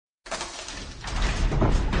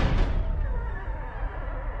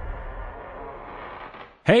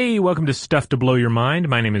Hey, welcome to Stuff to Blow Your Mind.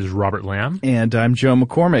 My name is Robert Lamb. And I'm Joe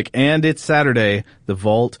McCormick. And it's Saturday. The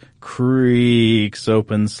vault creaks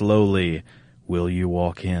open slowly. Will you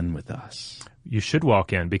walk in with us? You should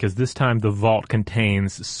walk in because this time the vault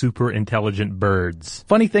contains super intelligent birds.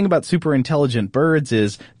 Funny thing about super intelligent birds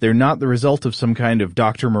is they're not the result of some kind of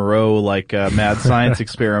Dr. Moreau mad science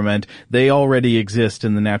experiment. They already exist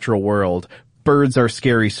in the natural world. Birds are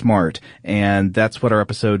scary smart, and that's what our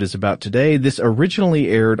episode is about today. This originally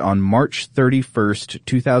aired on March 31st,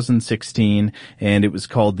 2016, and it was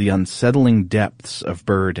called The Unsettling Depths of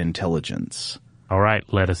Bird Intelligence. All right,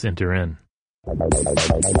 let us enter in.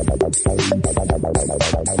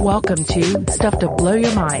 Welcome to Stuff to Blow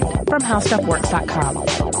Your Mind from HowStuffWorks.com.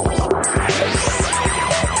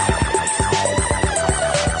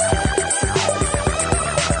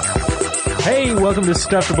 Hey, welcome to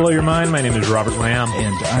Stuff to Blow Your Mind. My name is Robert Lamb.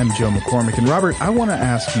 And I'm Joe McCormick. And Robert, I want to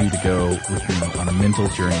ask you to go with me on a mental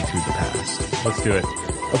journey through the past. Let's do it.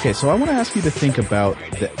 Okay, so I want to ask you to think about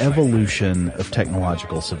the evolution of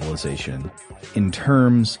technological civilization in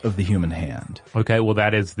terms of the human hand. Okay, well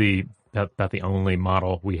that is about the only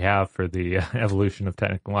model we have for the evolution of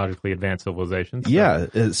technologically advanced civilizations. Yeah.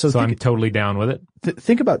 So I'm totally down with it.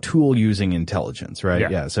 Think about tool using intelligence,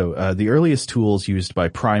 right? Yeah. So, the earliest tools used by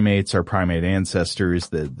primates, our primate ancestors,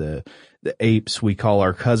 the apes we call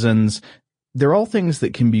our cousins, they're all things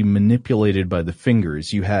that can be manipulated by the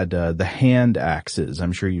fingers. You had the hand axes.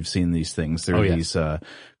 I'm sure you've seen these things. They're these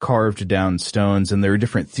carved down stones, and there are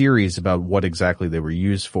different theories about what exactly they were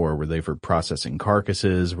used for. Were they for processing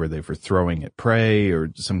carcasses? Were they for throwing at prey, or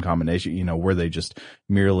some combination? You know, were they just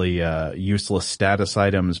merely useless status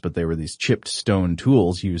items, but they were these chipped stone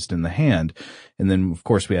tools used in the hand? And then, of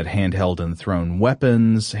course, we had handheld and thrown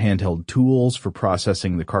weapons, handheld tools for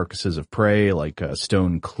processing the carcasses of prey, like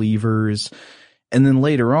stone cleavers. And then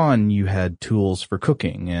later on, you had tools for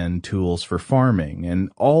cooking and tools for farming,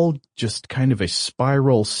 and all just kind of a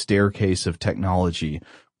spiral staircase of technology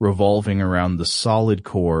revolving around the solid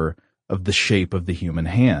core of the shape of the human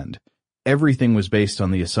hand. Everything was based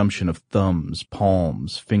on the assumption of thumbs,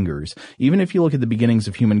 palms, fingers. Even if you look at the beginnings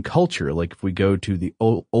of human culture, like if we go to the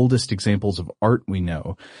oldest examples of art we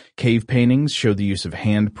know, cave paintings show the use of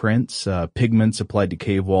handprints, pigments applied to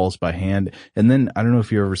cave walls by hand, and then, I don't know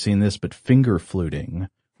if you've ever seen this, but finger fluting,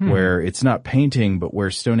 where it's not painting, but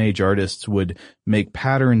where Stone Age artists would make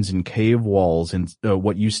patterns in cave walls and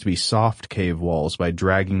what used to be soft cave walls by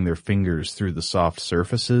dragging their fingers through the soft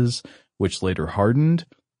surfaces, which later hardened.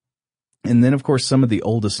 And then, of course, some of the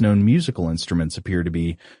oldest known musical instruments appear to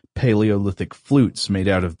be Paleolithic flutes made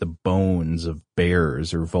out of the bones of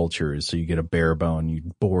bears or vultures. So you get a bear bone,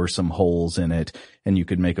 you bore some holes in it, and you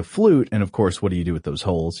could make a flute. And of course, what do you do with those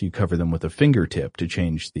holes? You cover them with a fingertip to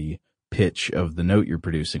change the pitch of the note you're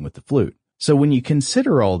producing with the flute. So when you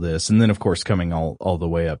consider all this, and then of course coming all the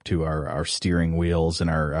way up to our steering wheels and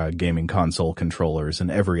our gaming console controllers and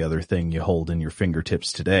every other thing you hold in your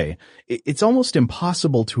fingertips today, it's almost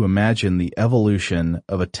impossible to imagine the evolution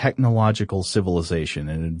of a technological civilization,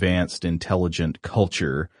 an advanced, intelligent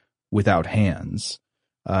culture without hands.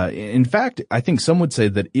 In fact, I think some would say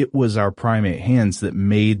that it was our primate hands that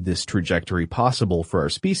made this trajectory possible for our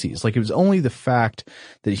species. Like, it was only the fact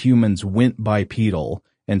that humans went bipedal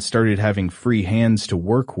and started having free hands to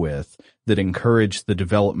work with that encouraged the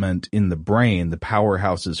development in the brain, the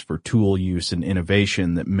powerhouses for tool use and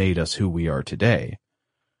innovation that made us who we are today.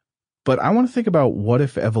 But I want to think about, what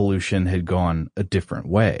if evolution had gone a different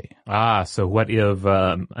way? So what if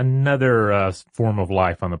another form of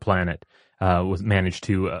life on the planet was managed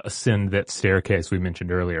to ascend that staircase we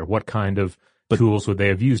mentioned earlier? What kind of tools would they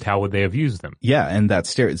have used? How would they have used them? Yeah, and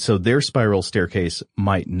so their spiral staircase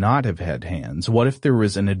might not have had hands. What if there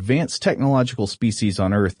was an advanced technological species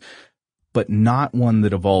on Earth, but not one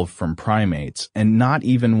that evolved from primates, and not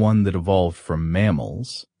even one that evolved from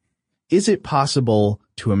mammals? Is it possible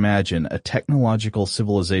to imagine a technological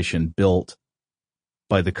civilization built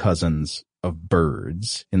by the cousins of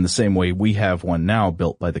birds, in the same way we have one now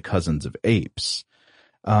built by the cousins of apes?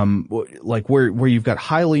 Like where you've got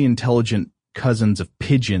highly intelligent cousins of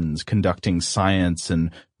pigeons conducting science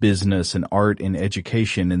and business and art and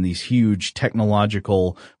education in these huge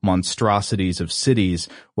technological monstrosities of cities,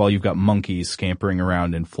 while you've got monkeys scampering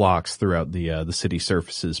around in flocks throughout the city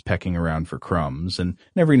surfaces pecking around for crumbs. And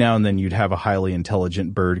every now and then you'd have a highly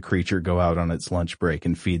intelligent bird creature go out on its lunch break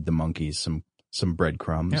and feed the monkeys some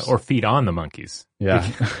breadcrumbs. Yeah, or feed on the monkeys. Yeah,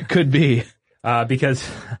 could be. Because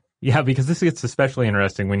this gets especially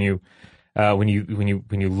interesting when you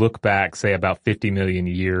look back, say, about 50 million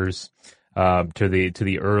years, to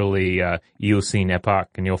the early Eocene epoch,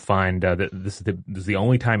 and you'll find that this is the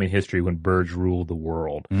only time in history when birds ruled the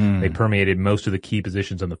world. They permeated most of the key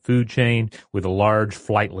positions on the food chain, with a large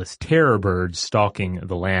flightless terror birds stalking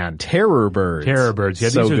the land. Terror birds. Yeah,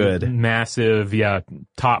 so these are good. The massive,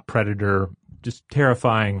 top predator, just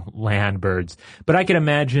terrifying land birds. But I can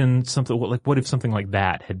imagine something like, what if something like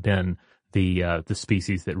that had been the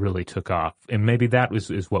species that really took off, and maybe that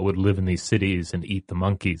is what would live in these cities and eat the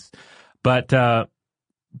monkeys. But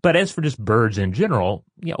as for just birds in general,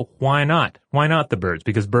 why not? Why not the birds?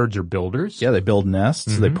 Because birds are builders. Yeah, they build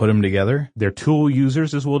nests. They put them together. They're tool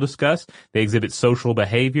users, as we'll discuss. They exhibit social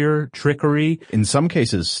behavior, trickery. In some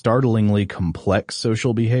cases, startlingly complex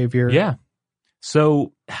social behavior. Yeah.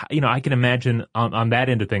 So, I can imagine on that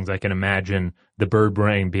end of things, I can imagine the bird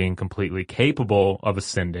brain being completely capable of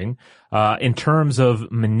ascending. In terms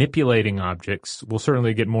of manipulating objects, we'll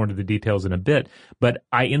certainly get more into the details in a bit, but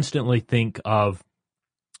I instantly think of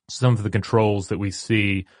some of the controls that we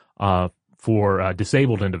see for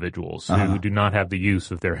disabled individuals who do not have the use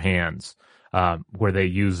of their hands, where they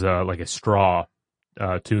use like a straw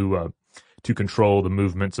to control the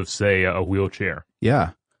movements of, say, a wheelchair.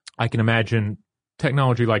 Yeah. I can imagine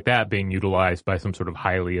technology like that being utilized by some sort of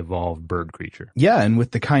highly evolved bird creature. Yeah, and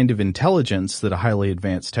with the kind of intelligence that a highly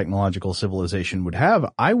advanced technological civilization would have,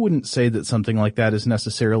 I wouldn't say that something like that is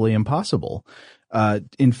necessarily impossible.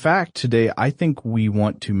 In fact, today, I think we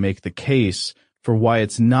want to make the case for why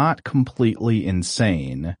it's not completely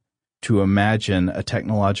insane to imagine a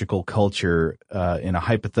technological culture in a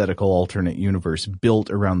hypothetical alternate universe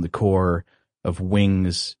built around the core of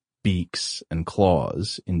wings, beaks, and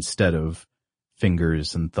claws instead of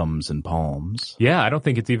fingers and thumbs and palms. Yeah, I don't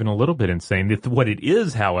think it's even a little bit insane. What it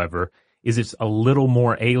is, however, is it's a little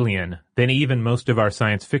more alien than even most of our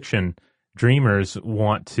science fiction dreamers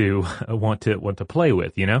want to play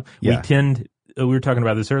with, Yeah. We were talking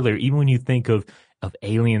about this earlier, even when you think of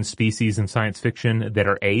alien species in science fiction that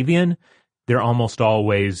are avian, they're almost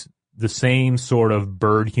always the same sort of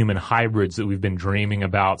bird-human hybrids that we've been dreaming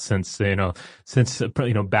about since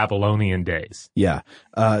Babylonian days. Yeah.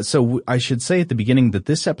 So I should say at the beginning that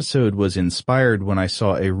this episode was inspired when I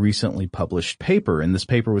saw a recently published paper, and this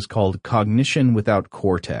paper was called Cognition Without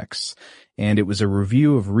Cortex. And it was a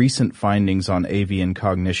review of recent findings on avian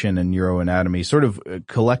cognition and neuroanatomy, sort of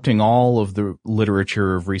collecting all of the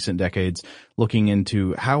literature of recent decades, looking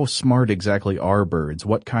into how smart exactly are birds,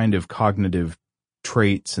 what kind of cognitive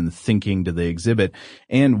traits and thinking do they exhibit,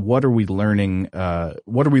 and what are we learning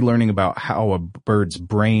about how a bird's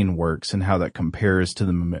brain works and how that compares to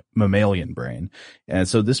the mammalian brain. And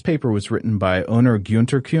so this paper was written by Onur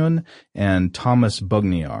Günterkün and Thomas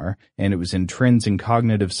Bugniar, and it was in Trends in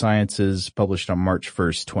Cognitive Sciences, published on March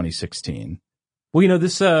 1st, 2016. Well,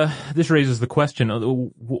 this raises the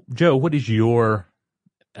question, Joe, what is your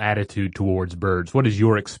attitude towards birds? What is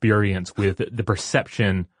your experience with the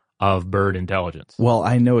perception of bird intelligence? Well,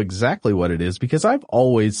 I know exactly what it is because I've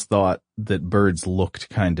always thought that birds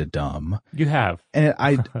looked kind of dumb. You have. And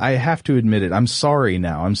I have to admit it. I'm sorry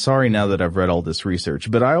now that I've read all this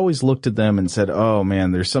research, but I always looked at them and said, oh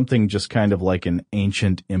man, there's something just kind of like an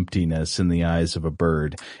ancient emptiness in the eyes of a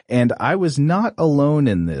bird. And I was not alone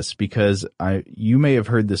in this because you may have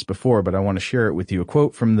heard this before, but I want to share it with you. A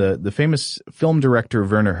quote from the famous film director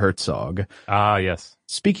Werner Herzog. Ah, yes.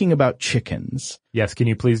 Speaking about chickens. Yes, can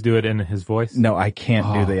you please do it in his voice? No, I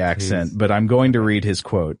can't do the accent, but I'm going to read his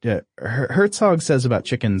quote. Herzog says about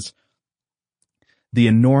chickens, the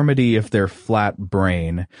enormity of their flat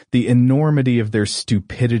brain, the enormity of their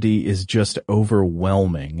stupidity is just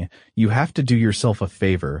overwhelming. You have to do yourself a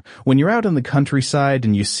favor. When you're out in the countryside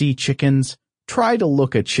and you see chickens, try to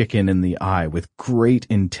look a chicken in the eye with great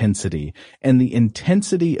intensity, and the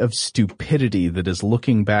intensity of stupidity that is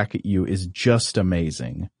looking back at you is just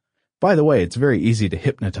amazing. By the way, it's very easy to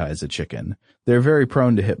hypnotize a chicken. They're very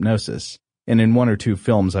prone to hypnosis, and in one or two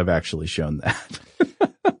films I've actually shown that.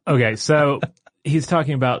 Okay, so he's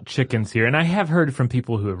talking about chickens here, and I have heard from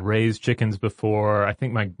people who have raised chickens before. I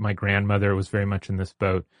think my grandmother was very much in this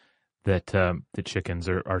boat, that the chickens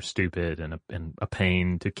are stupid and a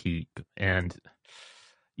pain to keep,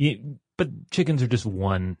 but chickens are just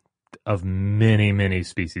one of many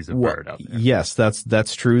species of bird out there. Yes,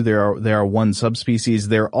 that's true. There are one subspecies.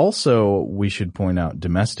 They're also, we should point out,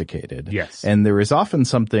 domesticated. Yes. And there is often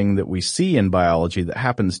something that we see in biology that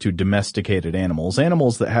happens to domesticated animals.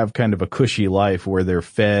 Animals that have kind of a cushy life where they're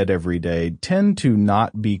fed every day tend to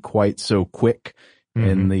not be quite so quick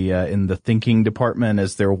in the thinking department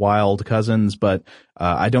as their wild cousins, but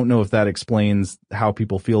I don't know if that explains how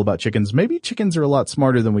people feel about chickens. Maybe chickens are a lot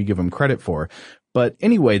smarter than we give them credit for. But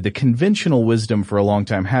anyway, the conventional wisdom for a long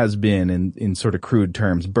time has been, in sort of crude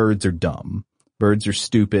terms, birds are dumb. Birds are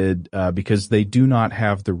stupid because they do not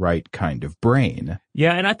have the right kind of brain.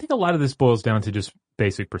 Yeah, and I think a lot of this boils down to just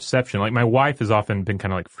basic perception. Like, my wife has often been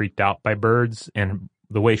kind of like freaked out by birds, and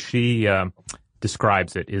the way she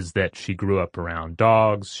describes it is that she grew up around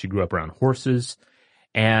dogs, she grew up around horses,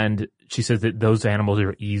 and she says that those animals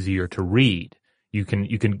are easier to read. You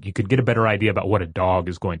could get a better idea about what a dog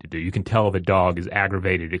is going to do. You can tell if a dog is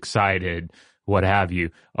aggravated, excited, what have you.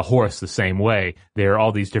 A horse the same way. There are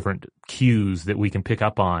all these different cues that we can pick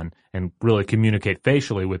up on and really communicate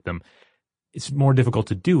facially with them. It's more difficult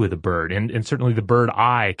to do with a bird, and certainly the bird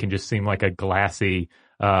eye can just seem like a glassy,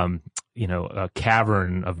 a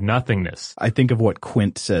cavern of nothingness. I think of what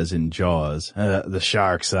Quint says in Jaws, the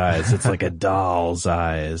shark's eyes. It's like a doll's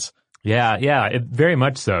eyes. Yeah, very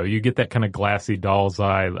much so. You get that kind of glassy doll's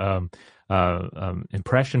eye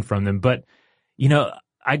impression from them. But,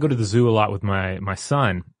 I go to the zoo a lot with my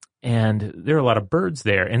son, and there are a lot of birds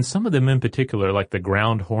there, and some of them in particular, like the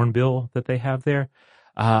ground hornbill that they have there,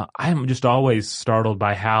 I'm just always startled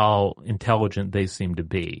by how intelligent they seem to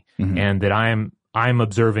be, and that I'm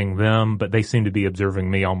observing them, but they seem to be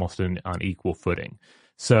observing me almost on equal footing.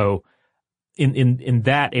 So in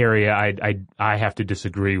that area, I have to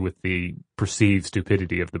disagree with the perceived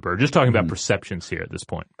stupidity of the bird. Just talking about perceptions here at this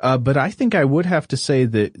point. But I think I would have to say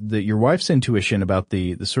that your wife's intuition about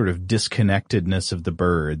the sort of disconnectedness of the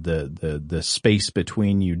bird, the space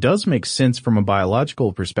between you, does make sense from a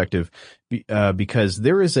biological perspective, because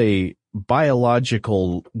there is a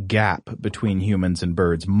biological gap between humans and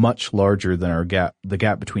birds much larger than the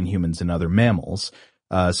gap between humans and other mammals.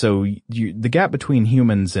 So the gap between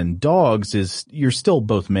humans and dogs is you're still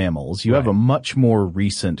both mammals. You have a much more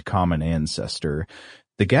recent common ancestor.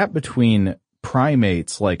 The gap between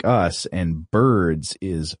primates like us and birds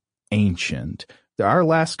is ancient. Our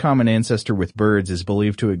last common ancestor with birds is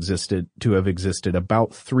believed to have existed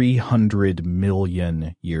about 300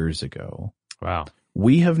 million years ago. Wow.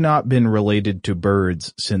 We have not been related to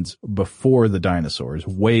birds since before the dinosaurs,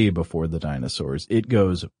 way before the dinosaurs. It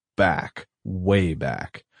goes back, way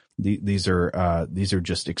back. These are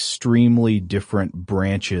just extremely different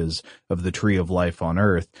branches of the tree of life on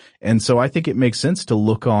Earth. And so I think it makes sense to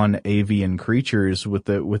look on avian creatures with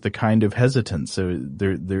the kind of hesitance. So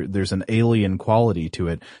there's an alien quality to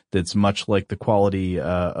it that's much like the quality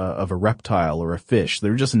of a reptile or a fish.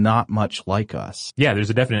 They're just not much like us. Yeah, there's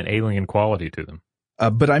a definite alien quality to them.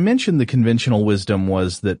 But I mentioned the conventional wisdom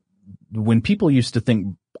was that when people used to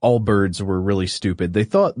think all birds were really stupid, they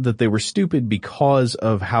thought that they were stupid because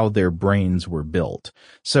of how their brains were built.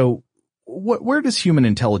 So where does human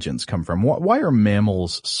intelligence come from? Why are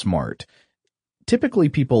mammals smart? Typically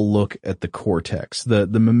people look at the cortex. The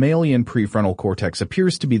mammalian prefrontal cortex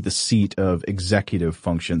appears to be the seat of executive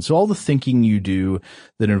function. So all the thinking you do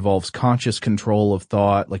that involves conscious control of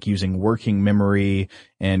thought, like using working memory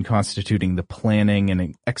and constituting the planning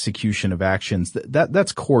and execution of actions,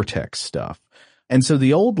 that's cortex stuff. And so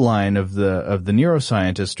the old line of the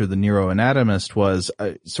neuroscientist or the neuroanatomist was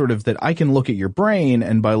sort of that I can look at your brain,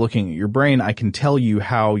 and by looking at your brain, I can tell you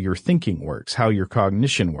how your thinking works, how your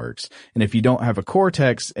cognition works. And if you don't have a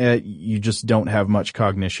cortex, you just don't have much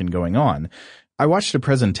cognition going on. I watched a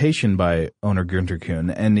presentation by Onur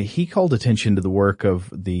Günterkuhn, and he called attention to the work of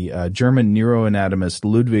the German neuroanatomist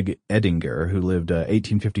Ludwig Edinger, who lived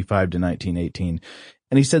 1855 to 1918.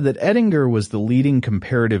 And he said that Edinger was the leading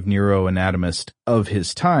comparative neuroanatomist of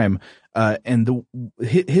his time, and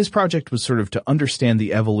his project was sort of to understand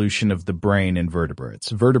the evolution of the brain in vertebrates.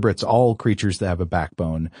 Vertebrates, all creatures that have a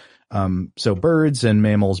backbone. So birds and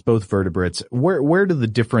mammals, both vertebrates. Where do the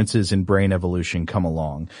differences in brain evolution come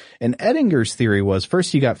along? And Edinger's theory was,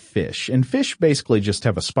 first you got fish, and fish basically just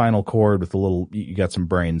have a spinal cord with you got some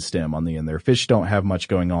brain stem on the end there. Fish don't have much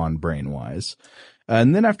going on brain-wise.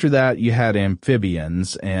 And then after that, you had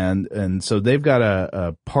amphibians, and so they've got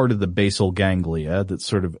a part of the basal ganglia that's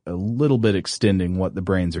sort of a little bit extending what the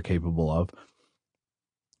brains are capable of.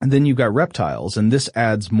 And then you've got reptiles, and this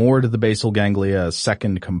adds more to the basal ganglia, a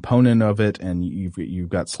second component of it, and you've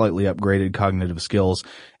got slightly upgraded cognitive skills.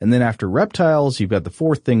 And then after reptiles, you've got the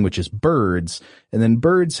fourth thing, which is birds. And then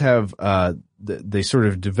birds have they sort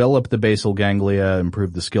of develop the basal ganglia,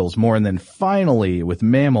 improve the skills more. And then finally with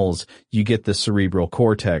mammals, you get the cerebral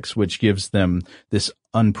cortex, which gives them this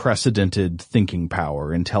unprecedented thinking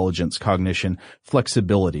power, intelligence, cognition,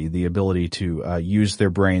 flexibility, the ability to use their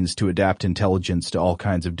brains to adapt intelligence to all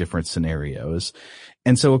kinds of different scenarios.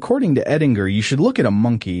 And so according to Edinger, you should look at a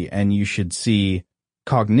monkey and you should see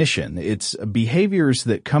cognition. It's behaviors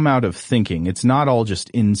that come out of thinking. It's not all just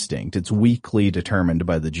instinct. It's weakly determined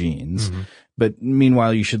by the genes. Mm-hmm. But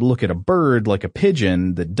meanwhile, you should look at a bird like a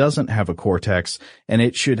pigeon that doesn't have a cortex, and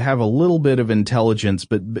it should have a little bit of intelligence,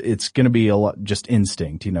 but it's going to be a lot just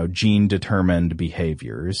instinct, gene determined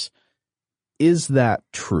behaviors. Is that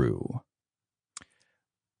true?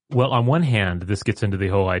 Well, on one hand, this gets into the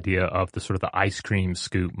whole idea of the sort of the ice cream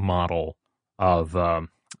scoop model of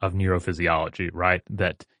neurophysiology, right?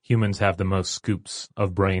 That humans have the most scoops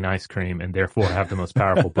of brain ice cream and therefore have the most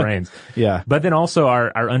powerful brains. Yeah. But then also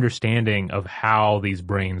our understanding of how these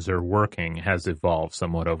brains are working has evolved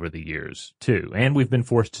somewhat over the years too. And we've been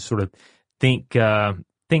forced to sort of think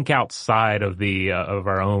outside of of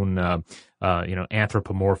our own,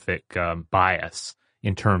 anthropomorphic, bias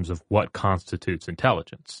in terms of what constitutes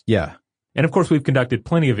intelligence. Yeah. And of course, we've conducted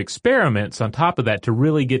plenty of experiments on top of that to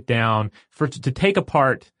really get down to take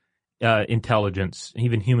apart intelligence,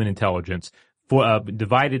 even human intelligence,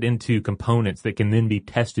 divided into components that can then be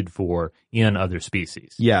tested for in other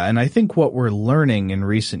species. Yeah, and I think what we're learning in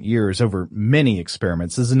recent years over many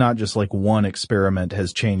experiments, this is not just like one experiment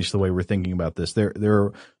has changed the way we're thinking about this. There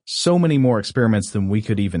are so many more experiments than we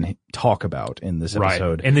could even talk about in this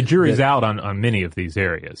episode. Right, and the jury's out on many of these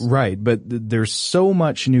areas. Right, but there's so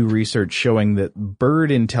much new research showing that bird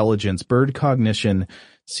intelligence, bird cognition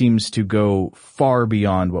seems to go far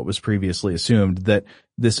beyond what was previously assumed, that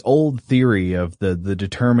this old theory of the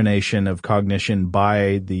determination of cognition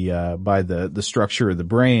by the structure of the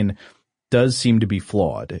brain does seem to be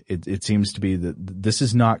flawed. It seems to be that this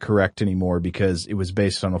is not correct anymore because it was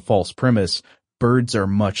based on a false premise. Birds are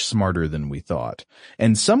much smarter than we thought.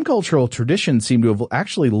 And some cultural traditions seem to have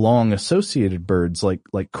actually long associated birds like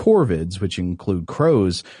corvids, which include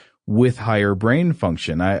crows, with higher brain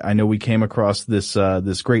function. I know we came across this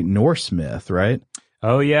great Norse myth, right?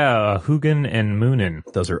 Oh yeah, Hugin and Munin.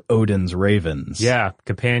 Those are Odin's ravens. Yeah,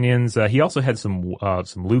 companions. He also had some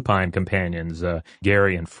lupine companions,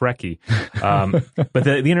 Gary and Freki. But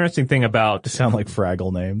the interesting thing about... They sound like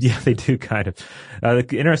Fraggle names. Yeah, they do kind of.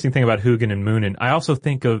 The interesting thing about Hugin and Munin, I also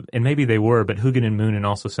think of, and maybe they were, but Hugin and Munin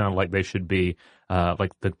also sound like they should be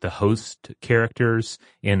like the host characters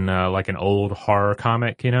in like an old horror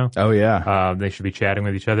comic, Oh yeah. They should be chatting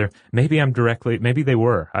with each other. Maybe they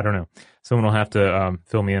were. I don't know. Someone will have to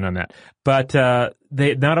fill me in on that. But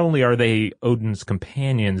they not only are they Odin's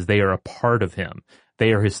companions, they are a part of him.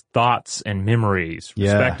 They are his thoughts and memories,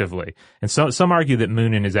 respectively. And so some argue that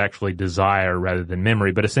Munin is actually desire rather than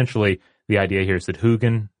memory, but essentially the idea here is that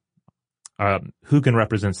Hugin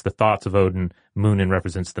represents the thoughts of Odin, Munin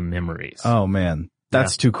represents the memories. Oh man,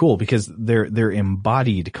 that's too cool because they're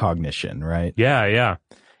embodied cognition, right? Yeah.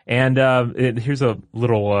 And here's a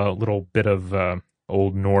little bit of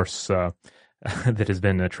Old Norse that has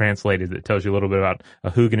been translated that tells you a little bit about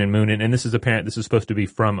Hugin and Munin, and this is supposed to be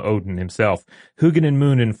from Odin himself. Hugin and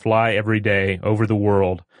Munin fly every day over the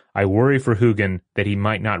world. I worry for Hugin that he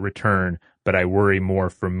might not return, but I worry more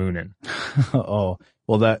for Munin. Oh,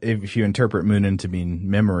 well, that if you interpret Munin to mean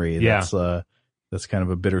memory, that's kind of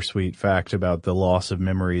a bittersweet fact about the loss of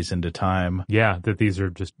memories into time. Yeah, that these are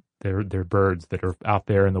just they're birds that are out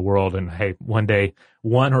there in the world, and hey, one day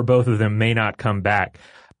one or both of them may not come back.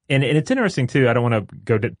 And it's interesting too. I don't want to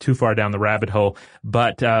go too far down the rabbit hole,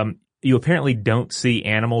 but you apparently don't see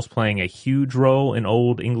animals playing a huge role in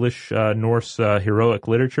Old English Norse heroic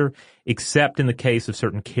literature, except in the case of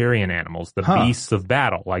certain carrion animals, the beasts of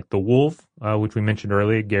battle, like the wolf, which we mentioned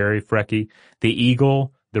earlier, Gary, Freki, the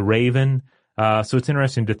eagle, the raven. So it's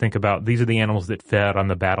interesting to think about these are the animals that fed on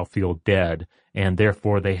the battlefield dead, and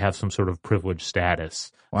therefore they have some sort of privileged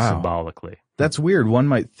status symbolically. That's weird. One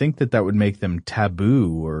might think that would make them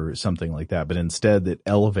taboo or something like that, but instead it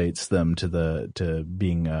elevates them to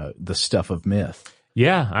being the stuff of myth.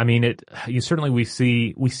 Yeah, I mean, we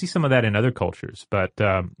see some of that in other cultures, but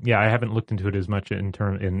I haven't looked into it as much in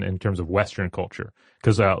terms of Western culture.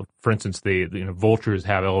 Because, for instance, the vultures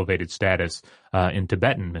have elevated status in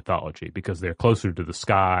Tibetan mythology because they're closer to the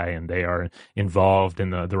sky and they are involved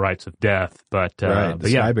in the rites of death. But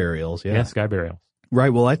sky burials, yeah, sky burials. Right.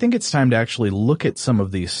 Well, I think it's time to actually look at some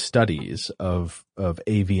of these studies of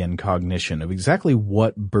avian cognition, of exactly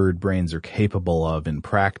what bird brains are capable of in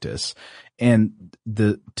practice. And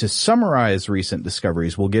to summarize recent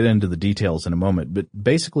discoveries, we'll get into the details in a moment, but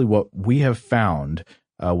basically what we have found,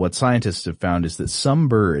 what scientists have found, is that some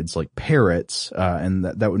birds, like parrots, and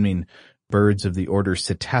that would mean birds of the order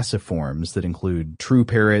Psittaciformes, that include true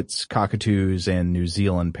parrots, cockatoos, and New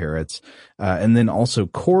Zealand parrots, and then also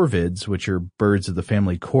corvids, which are birds of the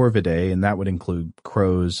family Corvidae, and that would include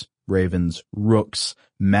crows, ravens, rooks,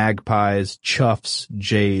 magpies, choughs,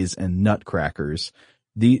 jays, and nutcrackers.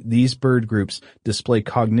 These bird groups display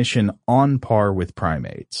cognition on par with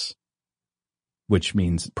primates, which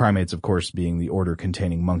means primates, of course, being the order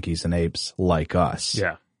containing monkeys and apes like us.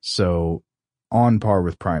 Yeah. So on par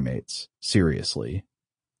with primates, seriously.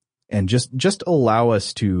 And just allow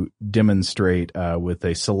us to demonstrate with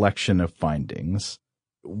a selection of findings.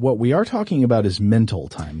 What we are talking about is mental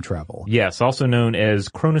time travel. Yes, also known as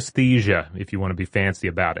chronesthesia, if you want to be fancy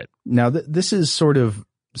about it. Now, this is sort of,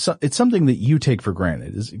 it's something that you take for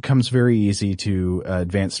granted. It comes very easy to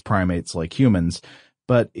advanced primates like humans,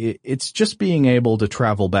 but it's just being able to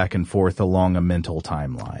travel back and forth along a mental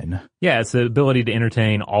timeline. Yeah, it's the ability to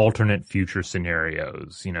entertain alternate future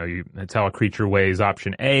scenarios. It's how a creature weighs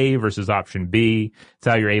option A versus option B. It's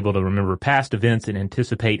how you're able to remember past events and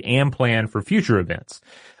anticipate and plan for future events.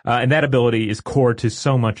 And that ability is core to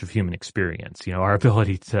so much of human experience. Our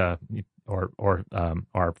ability to,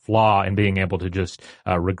 our flaw in being able to just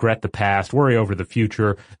regret the past, worry over the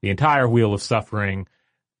future, the entire wheel of suffering.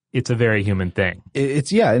 It's a very human thing.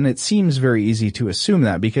 And it seems very easy to assume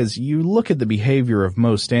that, because you look at the behavior of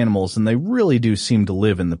most animals and they really do seem to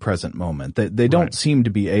live in the present moment. They don't seem to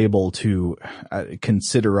be able to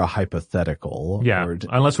consider a hypothetical. Yeah,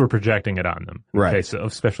 unless we're projecting it on them.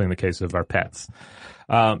 Especially in the case of our pets.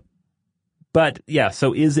 But yeah,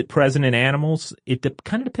 so is it present in animals? It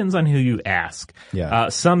kind of depends on who you ask. Yeah.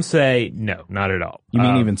 Some say no, not at all. You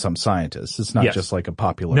mean even some scientists? It's not just like a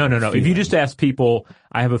popular. No. feeling. If you just ask people,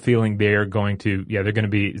 I have a feeling you're going to get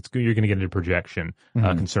into projection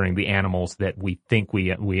concerning the animals that we think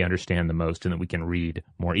we understand the most and that we can read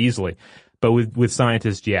more easily. But with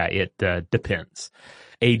scientists, it depends.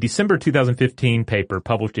 A December 2015 paper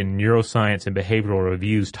published in Neuroscience and Behavioral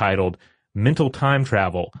Reviews titled Mental Time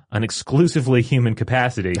Travel, an Exclusively Human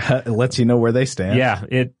Capacity. It lets you know where they stand. Yeah,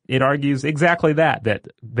 it argues exactly that,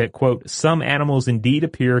 quote, some animals indeed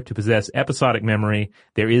appear to possess episodic memory.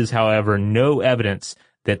 There is, however, no evidence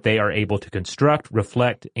that they are able to construct,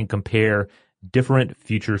 reflect, and compare different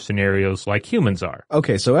future scenarios like humans are.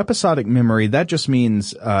 Okay, so episodic memory, that just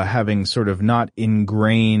means having sort of not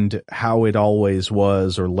ingrained how it always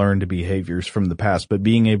was or learned behaviors from the past, but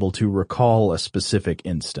being able to recall a specific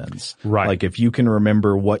instance. Right. Like if you can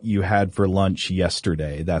remember what you had for lunch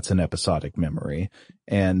yesterday, that's an episodic memory.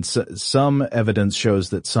 And some evidence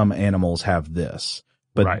shows that some animals have this.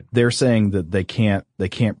 But they're saying that they can't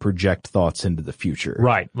project thoughts into the future.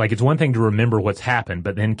 Right. Like it's one thing to remember what's happened,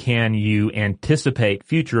 but then can you anticipate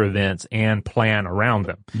future events and plan around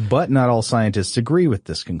them? But not all scientists agree with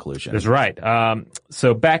this conclusion. That's right.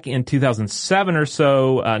 So back in 2007 or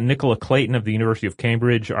so, Nicola Clayton of the University of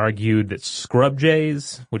Cambridge argued that scrub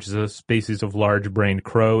jays, which is a species of large-brained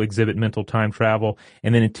crow, exhibit mental time travel.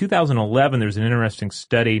 And then in 2011, there's an interesting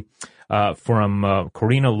study from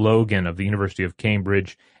Corina Logan of the University of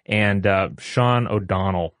Cambridge and Sean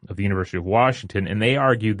O'Donnell of the University of Washington, and they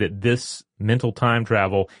argued that this mental time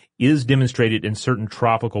travel is demonstrated in certain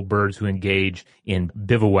tropical birds who engage in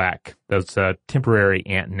bivouac, those temporary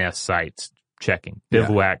ant nest sites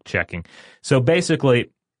bivouac checking. So basically,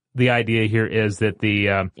 the idea here is that the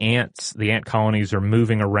ant colonies are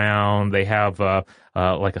moving around. They have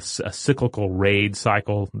like a cyclical raid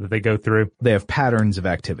cycle that they go through. They have patterns of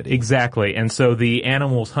activity. Exactly. And so the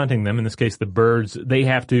animals hunting them, in this case the birds, they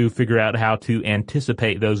have to figure out how to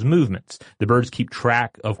anticipate those movements. The birds keep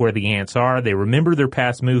track of where the ants are. They remember their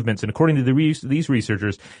past movements. And according to these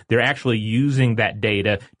researchers, they're actually using that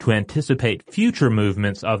data to anticipate future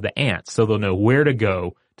movements of the ants so they'll know where to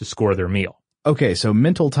go to score their meal. Okay, so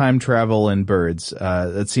mental time travel in birds,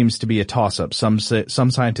 that seems to be a toss-up. Some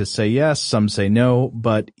scientists say yes, some say no,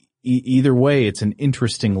 but either way, it's an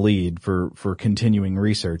interesting lead for continuing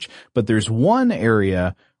research. But there's one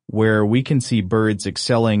area where we can see birds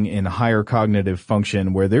excelling in higher cognitive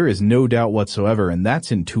function where there is no doubt whatsoever, and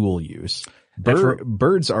that's in tool use.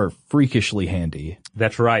 Birds are freakishly handy.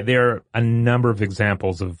 That's right. There are a number of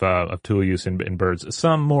examples of tool use in birds,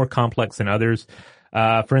 some more complex than others.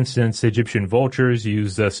 For instance, Egyptian vultures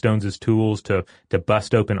use stones as tools to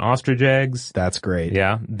bust open ostrich eggs. That's great.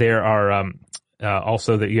 Yeah. There are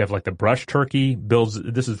Also that you have like the brush turkey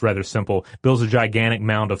this is rather simple, builds a gigantic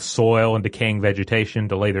mound of soil and decaying vegetation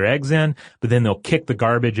to lay their eggs in, but then they'll kick the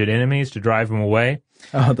garbage at enemies to drive them away.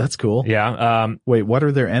 Oh, that's cool. Yeah. Wait, what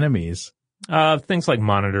are their enemies? Things like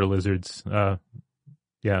monitor lizards.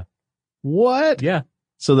 Yeah. What? Yeah.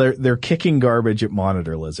 So they're kicking garbage at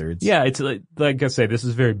monitor lizards. Yeah, it's like I say, this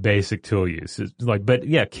is very basic tool use. It's but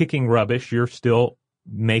yeah, kicking rubbish, you're still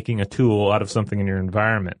making a tool out of something in your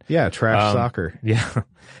environment. Yeah, trash soccer. Yeah.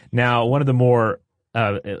 Now, one of the more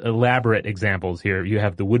elaborate examples here, you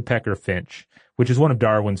have the woodpecker finch, which is one of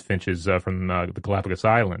Darwin's finches from the Galapagos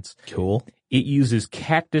Islands. Cool. It uses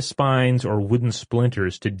cactus spines or wooden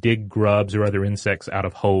splinters to dig grubs or other insects out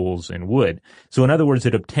of holes in wood. So in other words,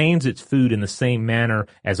 it obtains its food in the same manner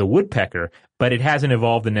as a woodpecker, but it hasn't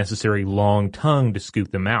evolved the necessary long tongue to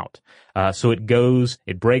scoop them out. So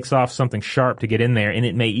it breaks off something sharp to get in there, and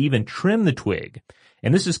it may even trim the twig.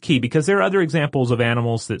 And this is key because there are other examples of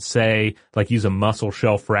animals that say, like use a mussel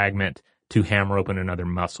shell fragment to hammer open another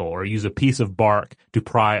mussel, or use a piece of bark to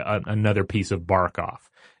pry another piece of bark off.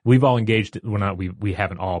 We've all engaged, we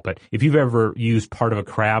haven't all, but if you've ever used part of a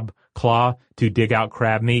crab claw to dig out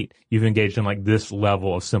crab meat, you've engaged in like this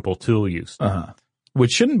level of simple tool use. Which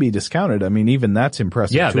shouldn't be discounted. I mean, even that's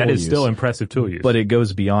impressive tool use. Yeah, that is still impressive tool use. But it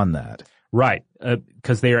goes beyond that. Right,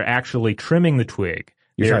 because they are actually trimming the twig.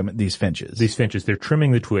 You're talking about these finches. These finches, they're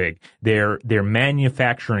trimming the twig. They're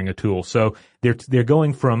manufacturing a tool. So they're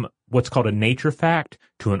going from what's called a nature fact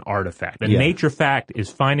to an artifact. A nature fact is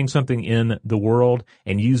finding something in the world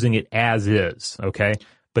and using it as is, okay?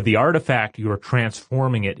 But the artifact, you are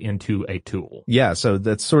transforming it into a tool. Yeah, so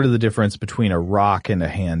that's sort of the difference between a rock and a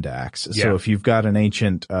hand axe. Yeah. So if you've got an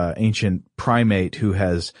ancient primate who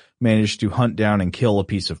has managed to hunt down and kill a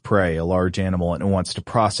piece of prey, a large animal, and wants to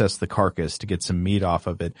process the carcass to get some meat off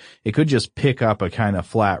of it, it could just pick up a kind of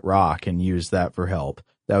flat rock and use that for help.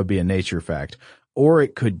 That would be a nature fact. Or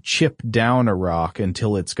it could chip down a rock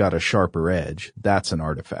until it's got a sharper edge. That's an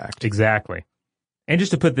artifact. Exactly. And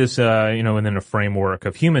just to put this, within a framework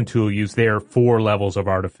of human tool use, there are 4 levels of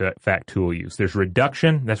artifact tool use. There's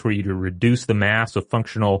reduction. That's where you reduce the mass of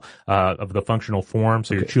the functional form.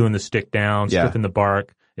 So you're chewing the stick down, stripping the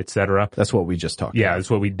bark, etc. That's what we just talked about. Yeah, that's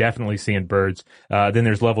what we definitely see in birds. Then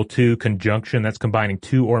there's level 2, conjunction. That's combining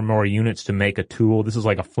 2 or more units to make a tool. This is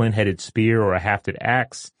like a flint-headed spear or a hafted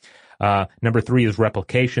axe. Number 3 is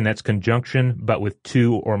replication. That's conjunction, but with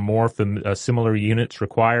 2 or more similar units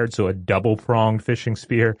required. So a double-pronged fishing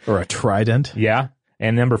spear. Or a trident. Yeah.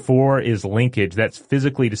 And number 4 is linkage. That's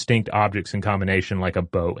physically distinct objects in combination like a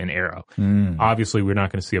bow and arrow. Obviously, we're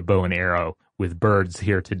not going to see a bow and arrow with birds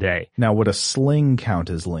here today. Now, would a sling count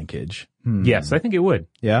as linkage? Yes, I think it would.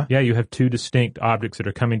 Yeah? Yeah, you have 2 distinct objects that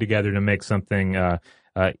are coming together to make something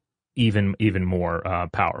even more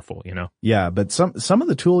powerful, you know? Yeah, but some of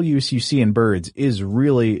the tool use you see in birds is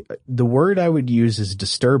really, the word I would use is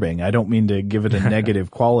disturbing. I don't mean to give it a negative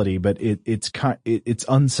quality, but it's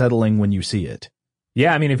unsettling when you see it.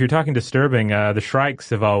 Yeah, I mean, if you're talking disturbing, the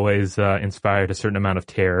shrikes have always inspired a certain amount of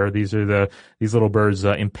terror. These little birds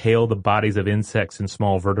impale the bodies of insects and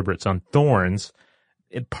small vertebrates on thorns,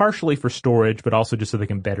 partially for storage, but also just so they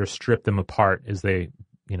can better strip them apart as they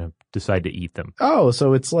decide to eat them. Oh,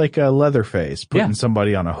 so it's like a Leatherface putting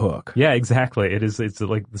somebody on a hook. Yeah, exactly. It's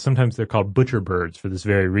like, sometimes they're called butcher birds for this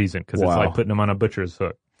very reason, because it's like putting them on a butcher's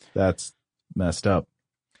hook. That's messed up.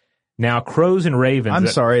 Now, crows and ravens. I'm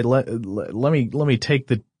sorry. Let me take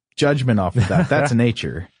the judgment off of that. That's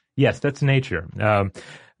nature. Yes, that's nature.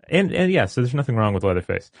 And yeah, so there's nothing wrong with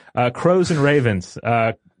Leatherface. Crows and ravens.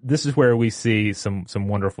 This is where we see some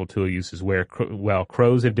wonderful tool uses where,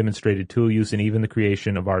 crows have demonstrated tool use in even the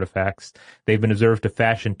creation of artifacts. They've been observed to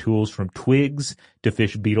fashion tools from twigs to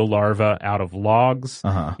fish beetle larvae out of logs.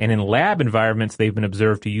 And in lab environments, they've been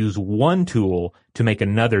observed to use one tool to make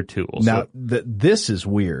another tool. Now, this is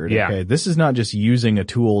weird. Yeah. Okay. This is not just using a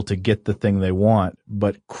tool to get the thing they want,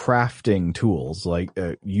 but crafting tools, like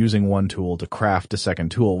using one tool to craft a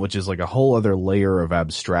second tool, which is like a whole other layer of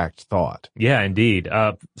abstract thought. Yeah, indeed.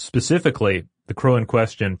 Specifically, the crow in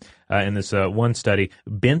question in this one study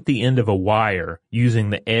bent the end of a wire using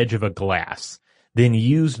the edge of a glass, then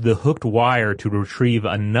used the hooked wire to retrieve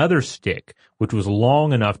another stick, which was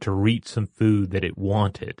long enough to reach some food that it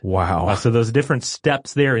wanted. Wow. So those different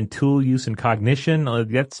steps there in tool use and cognition,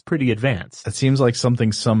 that's pretty advanced. It seems like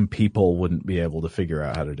something some people wouldn't be able to figure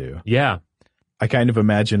out how to do. Yeah. I kind of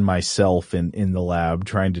imagine myself in the lab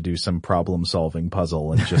trying to do some problem-solving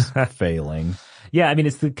puzzle and just failing. Yeah, I mean,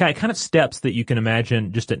 it's the kind of steps that you can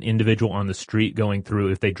imagine just an individual on the street going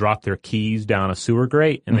through if they drop their keys down a sewer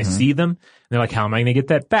grate and they see them. And they're like, how am I going to get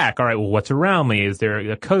that back? All right, well, what's around me? Is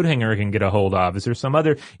there a coat hanger I can get a hold of? Is there some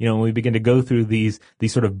other, when we begin to go through these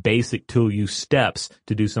sort of basic tool use steps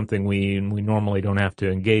to do something we normally don't have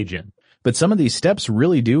to engage in. But some of these steps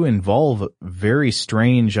really do involve very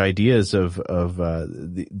strange ideas of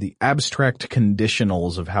the abstract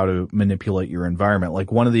conditionals of how to manipulate your environment.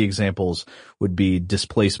 Like one of the examples would be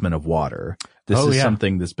displacement of water. This is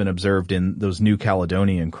something that's been observed in those New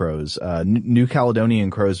Caledonian crows. New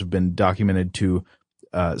Caledonian crows have been documented to,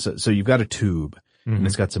 so you've got a tube and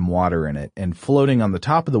it's got some water in it, and floating on the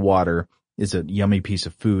top of the water is a yummy piece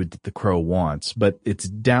of food that the crow wants, but it's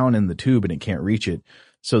down in the tube and it can't reach it.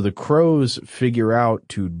 So the crows figure out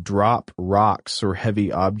to drop rocks or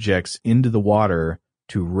heavy objects into the water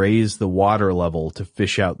to raise the water level to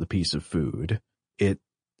fish out the piece of food.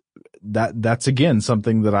 That's again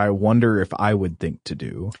something that I wonder if I would think to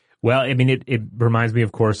do. Well, I mean, it reminds me,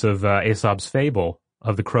 of course, of Aesop's fable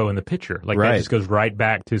of the crow and the pitcher. Like that just goes right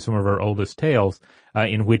back to some of our oldest tales,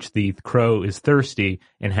 in which the crow is thirsty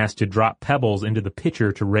and has to drop pebbles into the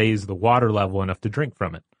pitcher to raise the water level enough to drink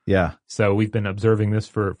from it. Yeah. So we've been observing this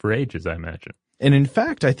for ages, I imagine. And in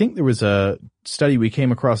fact, I think there was a study we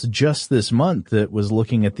came across just this month that was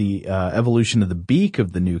looking at the evolution of the beak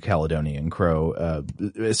of the New Caledonian crow,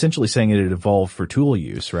 essentially saying it had evolved for tool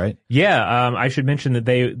use, right? Yeah, I should mention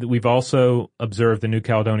that we've also observed the New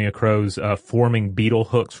Caledonia crows forming beetle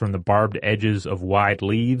hooks from the barbed edges of wide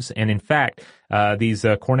leaves. And in fact, these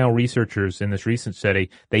Cornell researchers in this recent study,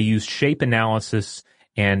 they used shape analysis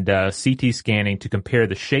and CT scanning to compare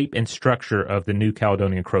the shape and structure of the New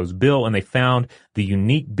Caledonian crow's bill, and they found the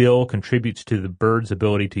unique bill contributes to the bird's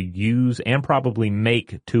ability to use and probably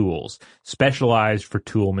make tools, specialized for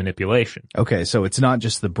tool manipulation. Okay, so it's not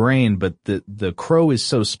just the brain, but the crow is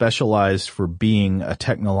so specialized for being a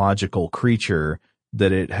technological creature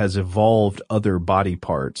that it has evolved other body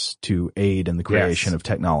parts to aid in the creation of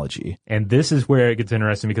technology. And this is where it gets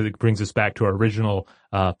interesting because it brings us back to our original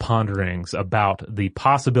ponderings about the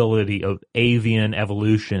possibility of avian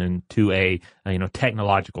evolution to a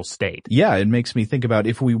technological state. Yeah, it makes me think about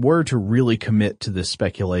if we were to really commit to this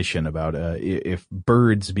speculation about if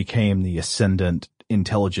birds became the ascendant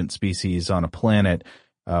intelligent species on a planet,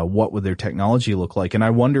 what would their technology look like? And I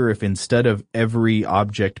wonder if instead of every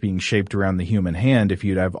object being shaped around the human hand, if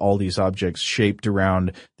you'd have all these objects shaped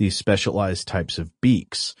around these specialized types of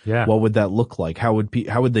beaks, what would that look like? How would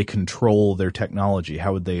they control their technology?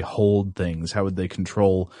 How would they hold things? How would they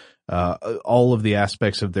control all of the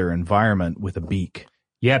aspects of their environment with a beak?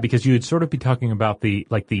 Yeah, because you would sort of be talking about the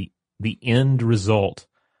end result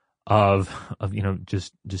of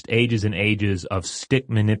just ages and ages of stick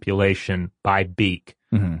manipulation by beak.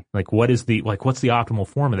 Mm-hmm. What's the optimal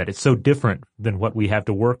form of that? It's so different than what we have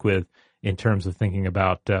to work with in terms of thinking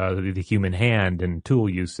about the human hand and tool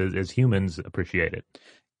use as humans appreciate it.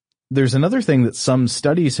 There's another thing that some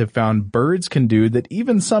studies have found birds can do that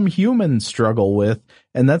even some humans struggle with,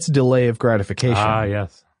 and that's delay of gratification. Ah,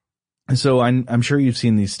 yes. So I'm sure you've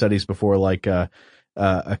seen these studies before, like a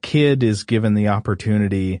kid is given the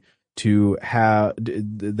opportunity to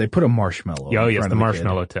they put a marshmallow in front of the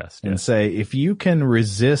marshmallow test. And say, if you can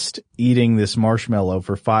resist eating this marshmallow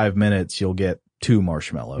for 5 minutes, you'll get 2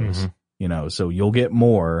 marshmallows. Mm-hmm. So you'll get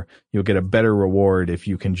more, you'll get a better reward if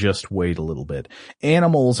you can just wait a little bit.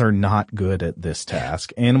 Animals are not good at this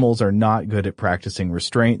task. Animals are not good at practicing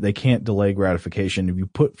restraint. They can't delay gratification. If you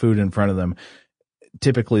put food in front of them,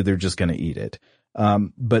 typically they're just going to eat it.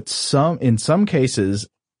 But in some cases,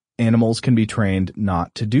 animals can be trained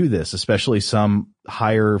not to do this, especially some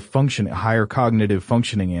higher cognitive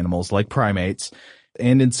functioning animals like primates,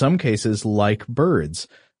 and in some cases like birds.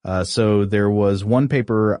 So there was one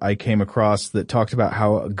paper I came across that talked about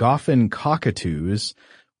how Goffin cockatoos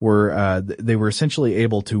they were essentially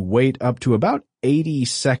able to wait up to about 80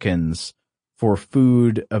 seconds for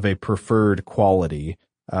food of a preferred quality,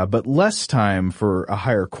 but less time for a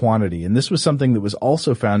higher quantity. And this was something that was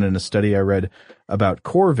also found in a study I read about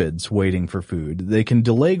corvids waiting for food. They can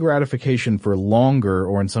delay gratification for longer,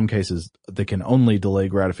 or in some cases, they can only delay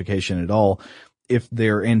gratification at all if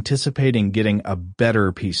they're anticipating getting a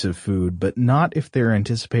better piece of food, but not if they're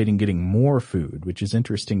anticipating getting more food, which is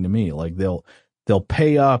interesting to me. Like they'll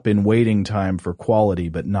pay up in waiting time for quality,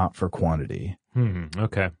 but not for quantity.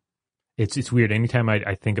 Okay. It's weird. Anytime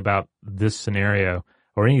I think about this scenario,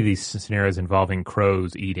 or any of these scenarios involving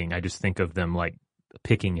crows eating, I just think of them like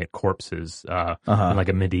picking at corpses in like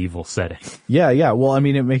a medieval setting. Yeah. Well, I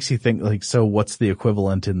mean, it makes you think like, so what's the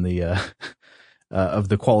equivalent in the of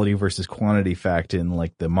the quality versus quantity fact in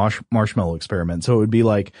like the marshmallow experiment. So it would be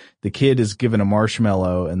like the kid is given a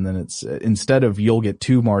marshmallow and then it's, instead of you'll get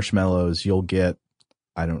 2 marshmallows, you'll get,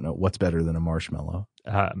 I don't know, what's better than a marshmallow?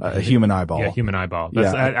 A human eyeball. Yeah, human eyeball.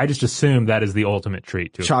 I just assume that is the ultimate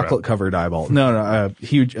treat. Chocolate covered eyeball. No,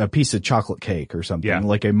 a piece of chocolate cake or something.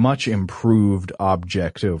 Like a much improved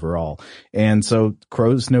object overall. And so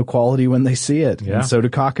crows know quality when they see it. Yeah. And so do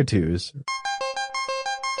cockatoos.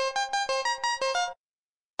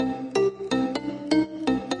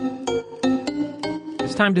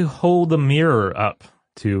 It's time to hold the mirror up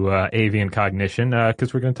to avian cognition,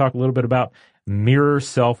 because we're going to talk a little bit about mirror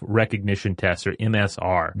self-recognition tests, or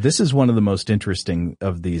MSR. This is one of the most interesting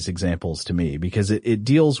of these examples to me, because it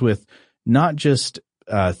deals with not just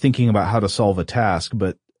thinking about how to solve a task,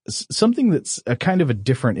 but something that's a kind of a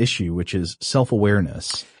different issue, which is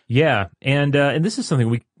self-awareness. Yeah, and this is something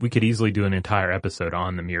we could easily do an entire episode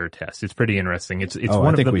on the mirror test. It's pretty interesting. It's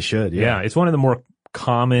I think we should. Yeah, it's one of the more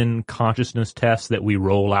common consciousness tests that we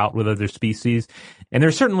roll out with other species. And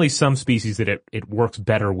there's certainly some species that it works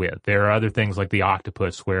better with. There are other things like the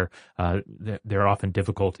octopus where there are often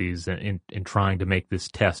difficulties in trying to make this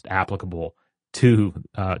test applicable to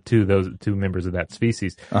those two members of that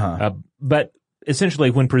species. But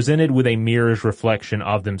essentially, when presented with a mirror's reflection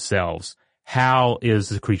of themselves, how is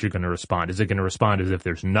the creature going to respond? Is it going to respond as if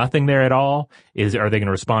there's nothing there at all? Are they going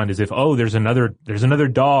to respond as if, oh, there's another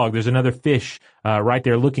dog, there's another fish right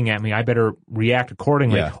there looking at me, I better react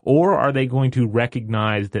accordingly? Yeah. Or are they going to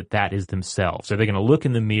recognize that is themselves? Are they going to look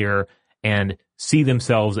in the mirror and see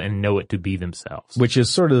themselves and know it to be themselves? Which is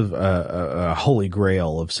sort of a holy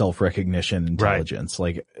grail of self-recognition intelligence.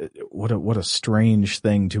 Right. Like, what a strange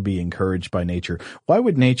thing to be encouraged by nature. Why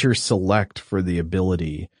would nature select for the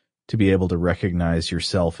ability to be able to recognize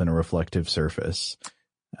yourself in a reflective surface?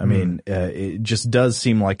 I mean, it just does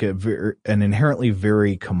seem like an inherently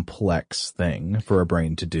very complex thing for a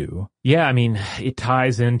brain to do. Yeah, I mean, it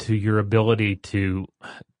ties into your ability to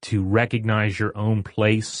recognize your own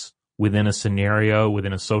place within a scenario,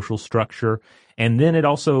 within a social structure. And then it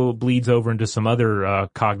also bleeds over into some other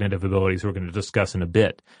cognitive abilities we're going to discuss in a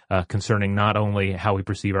bit, concerning not only how we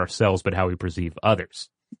perceive ourselves, but how we perceive others.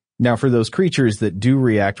 Now, for those creatures that do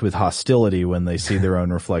react with hostility when they see their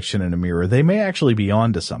own reflection in a mirror, they may actually be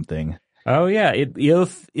onto something. Oh, yeah.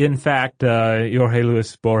 If, in fact, Jorge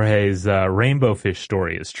Luis Borges' rainbow fish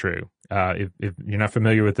story is true, if you're not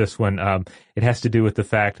familiar with this one, it has to do with the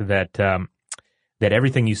fact that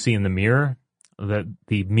everything you see in the mirror,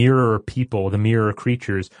 the mirror people, the mirror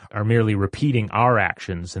creatures, are merely repeating our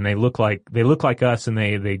actions, and they look like us, and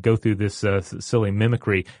they go through this silly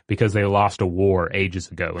mimicry because they lost a war ages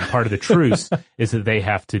ago. And part of the truce is that they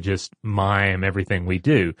have to just mime everything we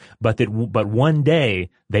do, but one day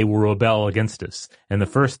they will rebel against us, and the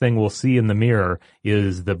first thing we'll see in the mirror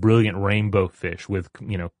is the brilliant rainbow fish with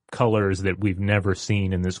colors that we've never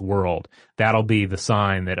seen in this world. That'll be the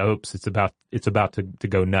sign that, oops, it's about to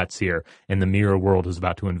go nuts here, and the mirror world is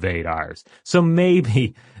about to invade ours. So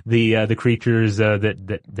maybe the creatures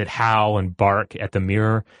that howl and bark at the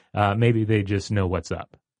mirror, maybe they just know what's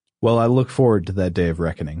up. Well, I look forward to that day of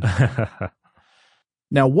reckoning.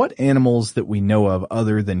 Now, what animals that we know of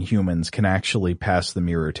other than humans can actually pass the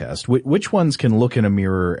mirror test? Which ones can look in a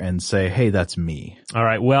mirror and say, hey, that's me? All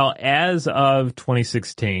right. Well, as of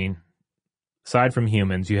 2016, aside from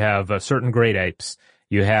humans, you have certain great apes.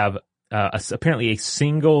 You have apparently a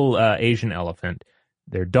single Asian elephant.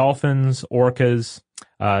 There are dolphins, orcas,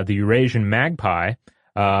 the Eurasian magpie,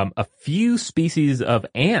 a few species of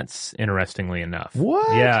ants, interestingly enough.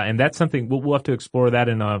 What? Yeah, and that's something we'll have to explore that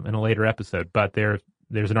in a later episode. But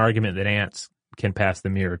there's an argument that ants can pass the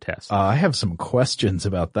mirror test. I have some questions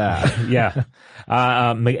about that. Yeah.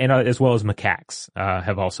 And as well as macaques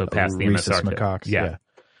have also passed the MSR macaques,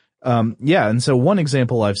 test. Yeah. And so one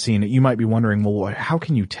example I've seen, you might be wondering, well, how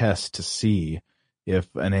can you test to see if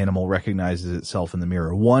an animal recognizes itself in the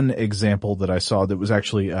mirror? One example that I saw that was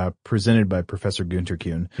actually presented by Professor Günter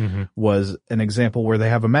Kuhn was an example where they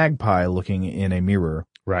have a magpie looking in a mirror.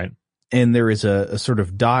 Right. And there is a sort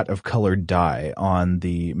of dot of colored dye on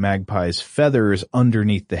the magpie's feathers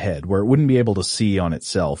underneath the head where it wouldn't be able to see on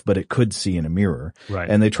itself, but it could see in a mirror. Right.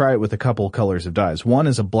 And they try it with a couple colors of dyes. One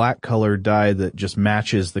is a black colored dye that just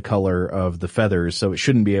matches the color of the feathers, so it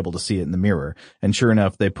shouldn't be able to see it in the mirror. And sure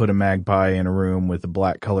enough, they put a magpie in a room with a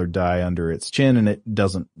black colored dye under its chin, and it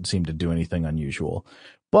doesn't seem to do anything unusual.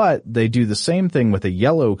 But they do the same thing with a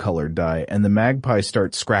yellow colored dye, and the magpie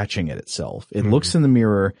starts scratching at itself. It looks in the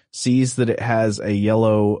mirror, sees that it has a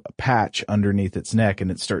yellow patch underneath its neck, and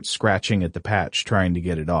it starts scratching at the patch, trying to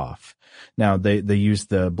get it off. Now, they use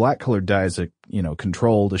the black colored dye as a,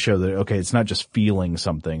 control to show that, okay, it's not just feeling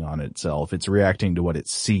something on itself, it's reacting to what it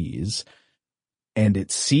sees. And it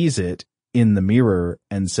sees it in the mirror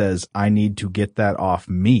and says, I need to get that off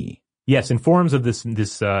me. Yes, and forms of this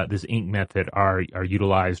ink method are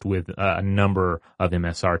utilized with a number of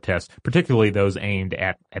MSR tests, particularly those aimed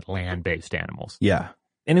at land-based animals. Yeah.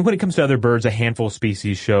 And when it comes to other birds, a handful of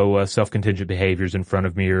species show self-contingent behaviors in front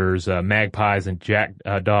of mirrors. Magpies and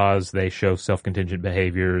jackdaws, they show self-contingent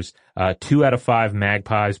behaviors. 2 out of 5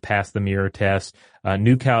 magpies pass the mirror test.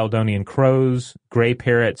 New Caledonian crows, gray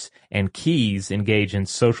parrots, and keys engage in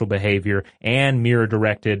social behavior and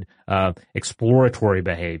mirror-directed exploratory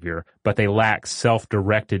behavior, but they lack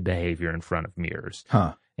self-directed behavior in front of mirrors.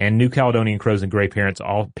 Huh. And New Caledonian crows and gray parrots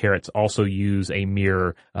also use a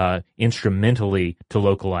mirror instrumentally to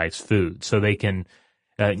localize food. So they can,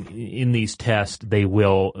 in these tests,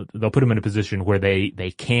 they'll put them in a position where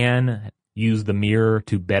they can use the mirror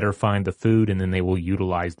to better find the food, and then they will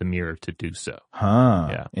utilize the mirror to do so. Huh.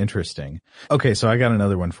 Yeah. Interesting. Okay, so I got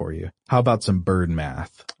another one for you. How about some bird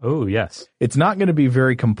math? Oh, yes. It's not going to be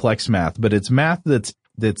very complex math, but it's math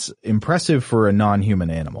that's impressive for a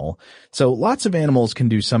non-human animal. So lots of animals can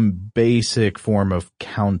do some basic form of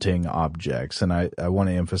counting objects, and I want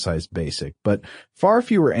to emphasize basic, but far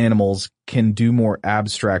fewer animals can do more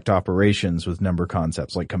abstract operations with number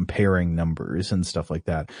concepts like comparing numbers and stuff like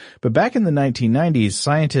that. But back in the 1990s,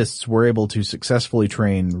 scientists were able to successfully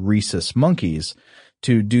train rhesus monkeys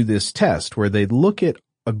to do this test where they'd look at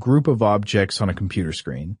a group of objects on a computer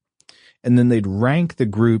screen, and then they'd rank the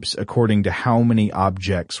groups according to how many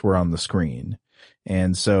objects were on the screen.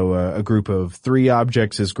 And so a group of 3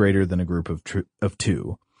 objects is greater than a group of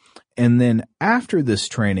 2. And then after this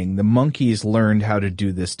training, the monkeys learned how to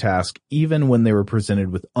do this task even when they were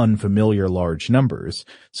presented with unfamiliar large numbers.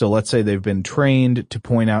 So let's say they've been trained to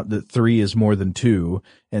point out that 3 is more than 2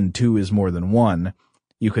 and 2 is more than 1.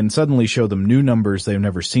 You can suddenly show them new numbers they've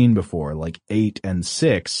never seen before, like 8 and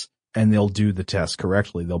 6. And they'll do the test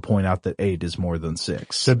correctly. They'll point out that 8 is more than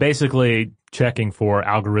 6. So basically checking for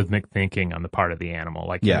algorithmic thinking on the part of the animal.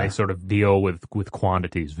 Like they sort of deal with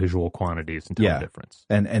quantities, visual quantities, and tell the difference.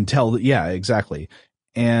 And tell, exactly.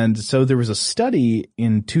 And so there was a study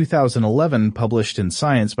in 2011 published in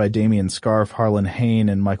Science by Damien Scarf, Harlan Hain,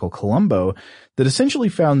 and Michael Colombo that essentially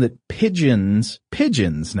found that pigeons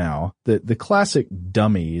now, the classic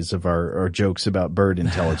dummies of our jokes about bird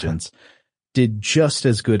intelligence, did just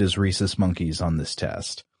as good as rhesus monkeys on this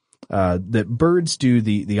test. That birds do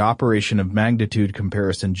the operation of magnitude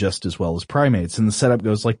comparison just as well as primates. And the setup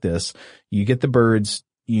goes like this. You get the birds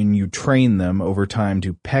and you train them over time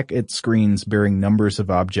to peck at screens bearing numbers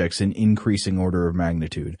of objects in increasing order of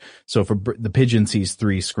magnitude. So if the pigeon sees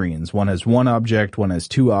 3 screens, one has 1 object, one has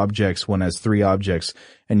 2 objects, one has 3 objects,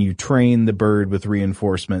 and you train the bird with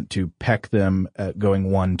reinforcement to peck them at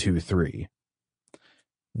going 1, 2, 3.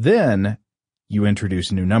 Then you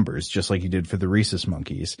introduce new numbers, just like you did for the rhesus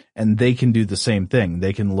monkeys, and they can do the same thing.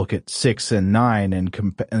 They can look at 6 and 9 and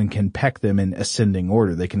can peck them in ascending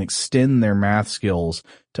order. They can extend their math skills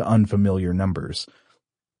to unfamiliar numbers.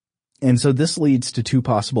 And so this leads to 2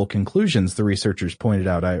 possible conclusions the researchers pointed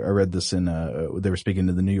out. I read this in, they were speaking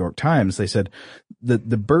to the New York Times. They said that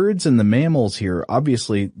the birds and the mammals here,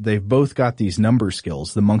 obviously, they've both got these number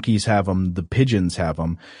skills. The monkeys have them, the pigeons have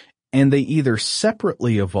them. And they either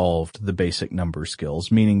separately evolved the basic number skills,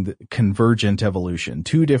 meaning the convergent evolution,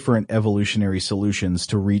 2 different evolutionary solutions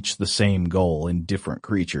to reach the same goal in different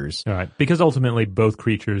creatures. All right. Because ultimately both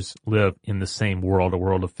creatures live in the same world, a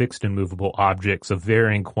world of fixed and movable objects of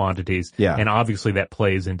varying quantities. Yeah. And obviously that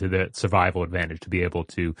plays into the survival advantage to be able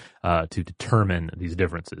to determine these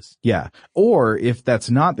differences. Yeah. Or if that's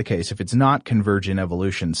not the case, if it's not convergent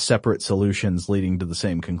evolution, separate solutions leading to the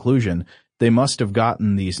same conclusion, they must have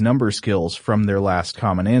gotten these number skills from their last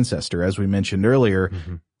common ancestor. As we mentioned earlier,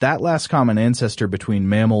 that last common ancestor between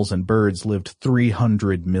mammals and birds lived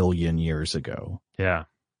 300 million years ago. Yeah.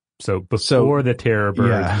 So before the terror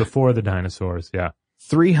birds, before the dinosaurs,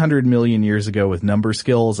 300 million years ago with number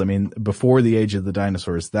skills. I mean, before the age of the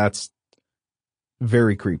dinosaurs, that's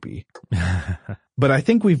very creepy. But I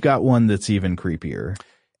think we've got one that's even creepier,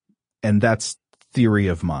 and that's theory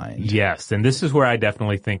of mind. Yes, and this is where I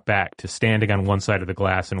definitely think back to standing on one side of the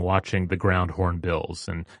glass and watching the ground hornbills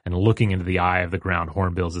and looking into the eye of the ground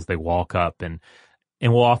hornbills as they walk up, and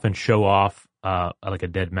we'll often show off like a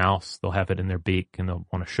dead mouse. They'll have it in their beak and they'll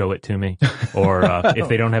want to show it to me. Or if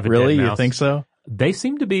they don't have a really? dead mouse. You think so? They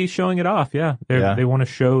seem to be showing it off. Yeah. Yeah. They want to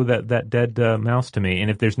show that dead mouse to me. And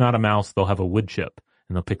if there's not a mouse, they'll have a wood chip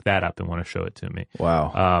and they'll pick that up and want to show it to me.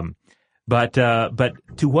 Wow. But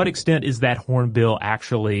to what extent is that hornbill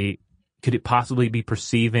actually, could it possibly be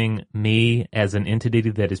perceiving me as an entity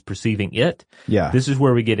that is perceiving it? Yeah. This is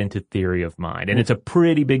where we get into theory of mind. And it's a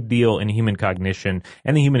pretty big deal in human cognition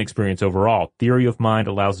and the human experience overall. Theory of mind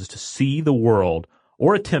allows us to see the world,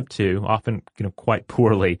 or attempt to, often, quite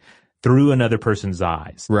poorly, through another person's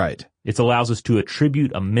eyes. Right. It allows us to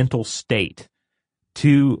attribute a mental state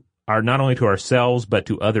to not only to ourselves, but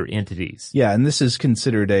to other entities. Yeah, and this is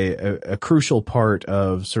considered a crucial part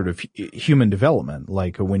of sort of human development.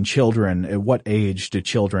 Like when children, at what age do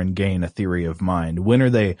children gain a theory of mind? When are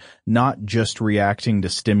they not just reacting to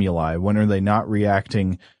stimuli? When are they not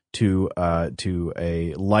reacting to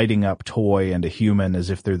a lighting up toy and a human as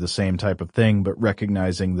if they're the same type of thing, but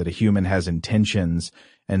recognizing that a human has intentions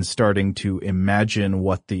and starting to imagine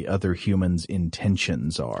what the other human's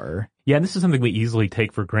intentions are? Yeah, and this is something we easily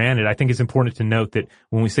take for granted. I think it's important to note that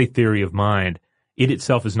when we say theory of mind, it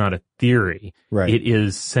itself is not a theory. Right. It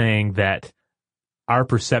is saying that our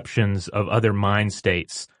perceptions of other mind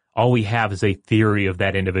states, all we have is a theory of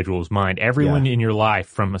that individual's mind. Everyone in your life,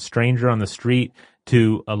 from a stranger on the street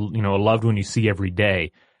to a loved one you see every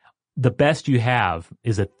day, the best you have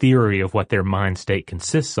is a theory of what their mind state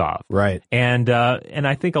consists of. Right. And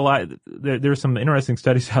I think there's some interesting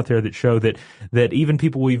studies out there that show that even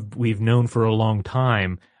people we've known for a long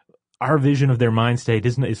time, our vision of their mind state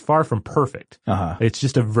is far from perfect. Uh-huh. It's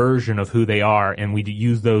just a version of who they are, and we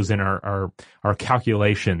use those in our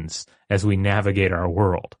calculations as we navigate our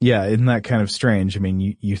world. Yeah, isn't that kind of strange? I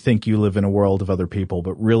mean, you think you live in a world of other people,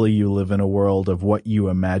 but really you live in a world of what you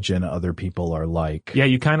imagine other people are like. Yeah,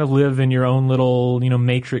 you kind of live in your own little,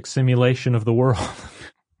 matrix simulation of the world.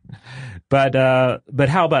 But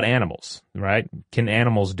how about animals, right? Can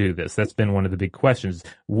animals do this? That's been one of the big questions.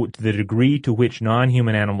 The degree to which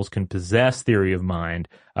non-human animals can possess theory of mind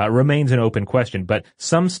remains an open question, but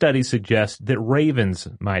some studies suggest that ravens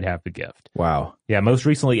might have the gift. Wow. Yeah, most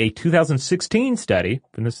recently a 2016 study,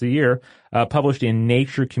 from this year, published in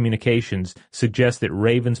Nature Communications, suggests that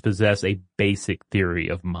ravens possess a basic theory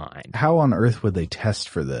of mind. How on earth would they test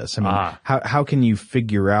for this? I mean, how can you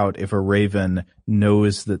figure out if a raven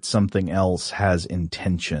knows that something else has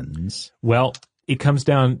intentions? Well, it comes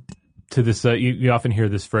down to this. You often hear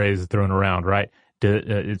this phrase thrown around, right?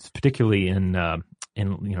 It's particularly in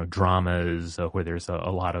dramas where there's a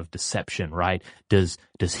lot of deception, right? Does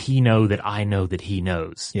he know that I know that he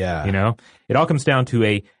knows? Yeah. It all comes down to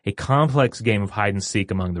a complex game of hide and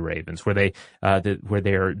seek among the ravens, where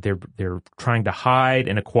they're trying to hide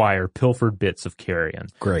and acquire pilfered bits of carrion.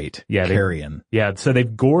 Great. Yeah. Carrion. So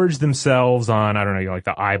they've gorged themselves on, I don't know, like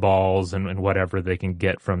the eyeballs and whatever they can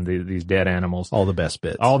get from these dead animals. All the best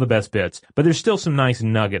bits. All the best bits. But there's still some nice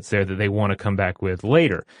nuggets there that they want to come back with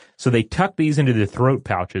later. So they tuck these into their throat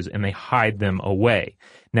pouches and they hide them away.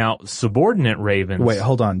 Now, subordinate ravens... Wait,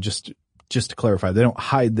 hold on. Just to clarify, they don't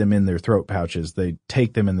hide them in their throat pouches. They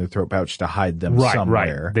take them in their throat pouch to hide them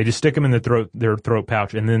somewhere. Right. They just stick them in their throat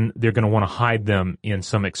pouch, and then they're going to want to hide them in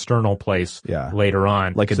some external place later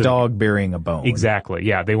on. Like a dog burying a bone. Exactly.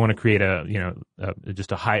 Yeah. They want to create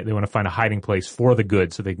they want to find a hiding place for the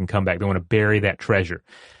goods so they can come back. They want to bury that treasure.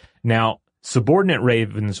 Now, subordinate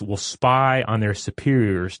ravens will spy on their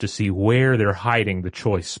superiors to see where they're hiding the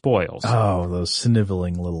choice spoils. Oh, those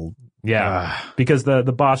sniveling little... Yeah, because the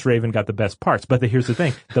boss raven got the best parts. But here's the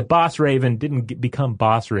thing. The boss raven didn't become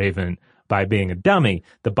boss raven by being a dummy.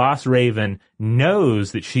 The boss raven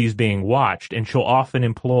knows that she's being watched, and she'll often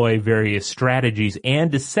employ various strategies and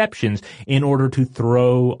deceptions in order to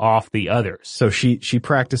throw off the others. So she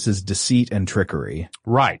practices deceit and trickery.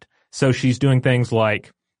 Right. So she's doing things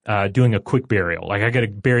like doing a quick burial. Like, I got to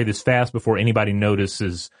bury this fast before anybody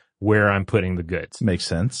notices where I'm putting the goods. Makes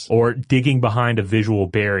sense. Or digging behind a visual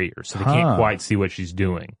barrier so they can't quite see what she's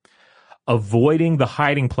doing. Avoiding the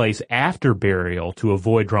hiding place after burial to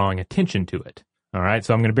avoid drawing attention to it. All right,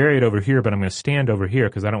 so I'm going to bury it over here, but I'm going to stand over here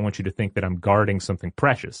because I don't want you to think that I'm guarding something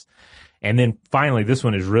precious. And then finally, this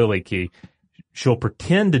one is really key. She'll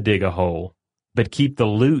pretend to dig a hole, but keep the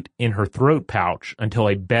loot in her throat pouch until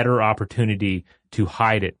a better opportunity to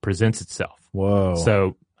hide it presents itself. Whoa.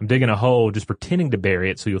 So I'm digging a hole, just pretending to bury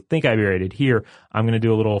it, so you'll think I buried it here. I'm going to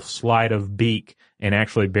do a little slide of beak and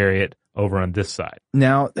actually bury it over on this side.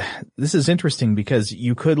 Now, this is interesting because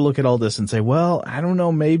you could look at all this and say, well, I don't know,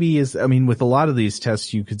 with a lot of these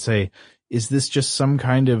tests, you could say, is this just some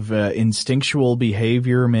kind of instinctual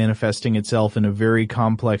behavior manifesting itself in a very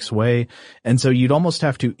complex way? And so you'd almost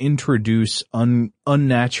have to introduce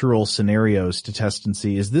unnatural scenarios to test and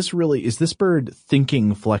see, is this bird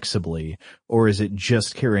thinking flexibly, or is it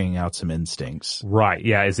just carrying out some instincts? Right.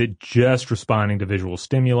 Yeah. Is it just responding to visual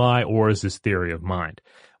stimuli, or is this theory of mind?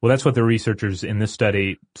 Well, that's what the researchers in this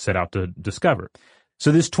study set out to discover.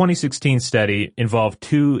 So this 2016 study involved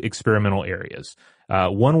 2 experimental areas.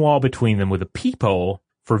 One wall between them with a peephole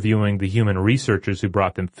for viewing the human researchers who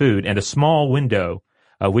brought them food, and a small window,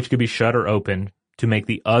 which could be shut or opened to make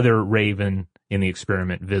the other raven in the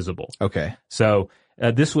experiment visible. Okay. So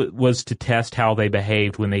this was to test how they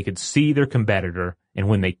behaved when they could see their competitor and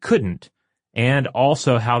when they couldn't, and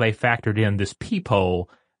also how they factored in this peephole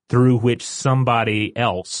through which somebody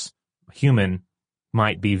else, human,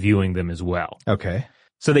 might be viewing them as well. Okay.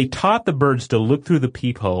 So they taught the birds to look through the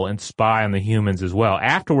peephole and spy on the humans as well.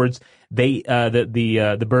 Afterwards, the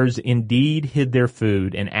birds indeed hid their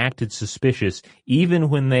food and acted suspicious, even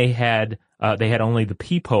when they had only the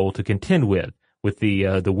peephole to contend with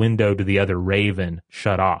the window to the other raven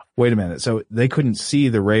shut off. Wait a minute. So they couldn't see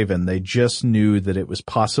the raven. They just knew that it was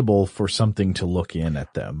possible for something to look in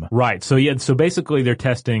at them. Right. So so basically they're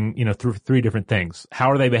testing, through 3 different things.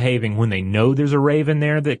 How are they behaving when they know there's a raven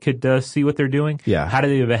there that could see what they're doing? Yeah. How do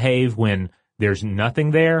they behave when there's nothing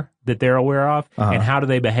there that they're aware of? Uh-huh. And how do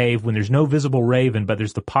they behave when there's no visible raven, but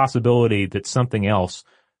there's the possibility that something else,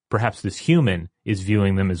 perhaps this human, is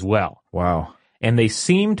viewing them as well? Wow. And they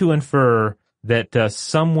seem to infer that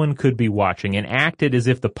someone could be watching and acted as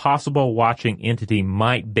if the possible watching entity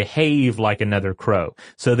might behave like another crow.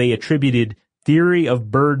 So they attributed theory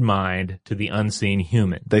of bird mind to the unseen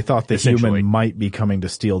human. They thought the human might be coming to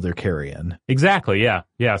steal their carrion. Exactly, yeah.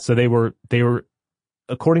 Yeah, so they were,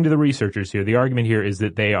 according to the researchers here, the argument here is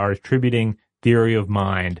that they are attributing theory of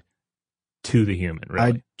mind to the human,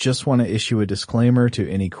 really. I just want to issue a disclaimer to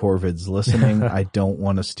any corvids listening. I don't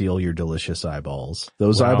want to steal your delicious eyeballs.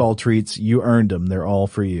 Those eyeball treats, you earned them. They're all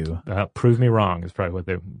for you. Prove me wrong is probably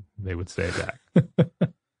what they would say back.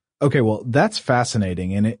 Okay, well, that's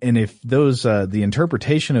fascinating. And if those, the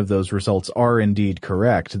interpretation of those results are indeed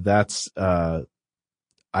correct, that's, I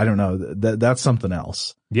don't know, that's something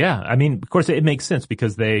else. Yeah, I mean, of course, it makes sense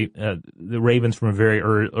because the ravens from a very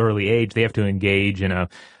early age, they have to engage in a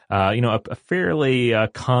fairly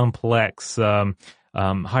complex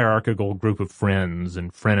hierarchical group of friends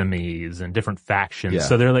and frenemies and different factions. Yeah.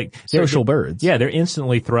 So they're like social birds. Yeah, they're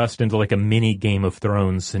instantly thrust into like a mini Game of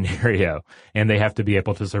Thrones scenario, and they have to be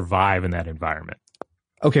able to survive in that environment.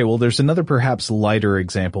 Okay, well, there's another perhaps lighter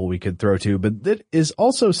example we could throw to, but that is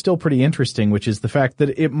also still pretty interesting, which is the fact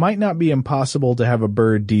that it might not be impossible to have a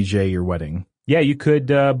bird DJ your wedding. Yeah, you could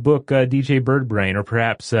book DJ Birdbrain or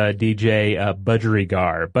perhaps DJ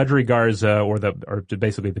Budgerigar. Budgerigars are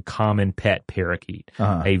basically the common pet parakeet,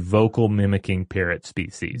 a vocal mimicking parrot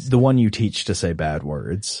species. The one you teach to say bad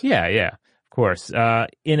words. Yeah, of course.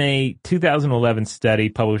 In a 2011 study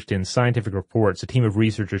published in Scientific Reports, a team of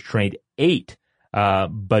researchers trained 8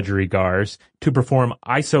 budgerigars to perform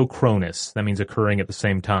isochronous, that means occurring at the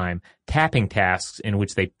same time, tapping tasks in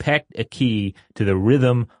which they pecked a key to the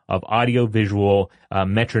rhythm of audiovisual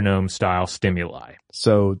metronome-style stimuli.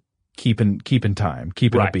 So keeping time,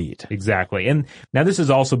 keeping a beat. Exactly. And now this has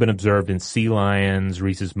also been observed in sea lions,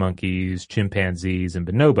 rhesus monkeys, chimpanzees, and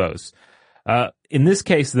bonobos. In this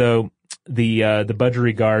case, though, the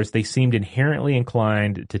budgerigars, they seemed inherently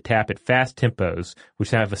inclined to tap at fast tempos,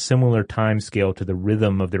 which have a similar time scale to the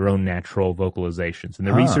rhythm of their own natural vocalizations. And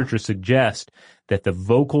the researchers suggest that the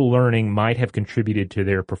vocal learning might have contributed to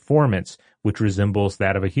their performance, which resembles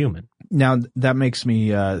that of a human. Now, that makes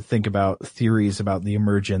me think about theories about the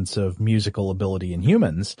emergence of musical ability in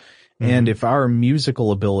humans, and if our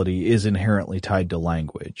musical ability is inherently tied to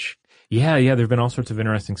language. Yeah, there have been all sorts of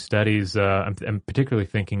interesting studies. I'm particularly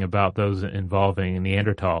thinking about those involving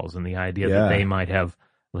Neanderthals and the idea that they might have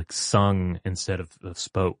like sung instead of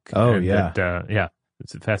spoke. Oh, and yeah. That,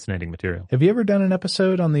 it's a fascinating material. Have you ever done an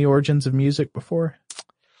episode on the origins of music before?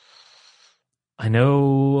 I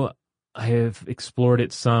know I have explored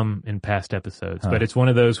it some in past episodes, but it's one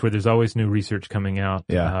of those where there's always new research coming out.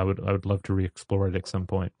 Yeah. I would love to re-explore it at some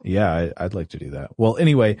point. Yeah, I'd like to do that. Well,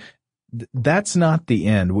 anyway, that's not the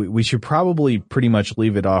end. We should probably pretty much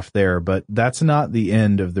leave it off there, but that's not the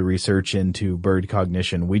end of the research into bird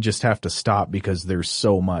cognition. We just have to stop because there's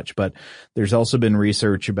so much. But there's also been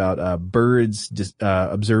research about birds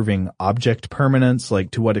observing object permanence,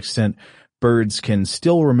 like to what extent birds can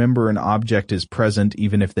still remember an object is present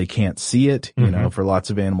even if they can't see it. You know, for lots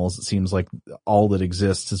of animals, it seems like all that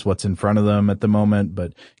exists is what's in front of them at the moment,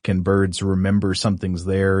 but can birds remember something's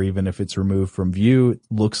there even if it's removed from view? It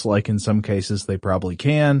looks like in some cases they probably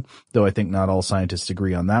can, though I think not all scientists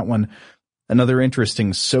agree on that one. Another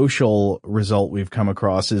interesting social result we've come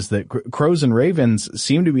across is that crows and ravens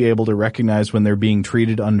seem to be able to recognize when they're being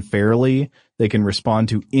treated unfairly. They can respond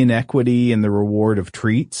to inequity in the reward of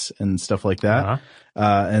treats and stuff like that.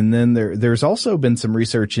 And then there's also been some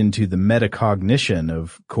research into the metacognition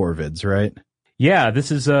of corvids, right? Yeah,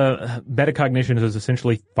 this is metacognition is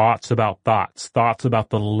essentially thoughts about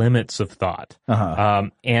the limits of thought.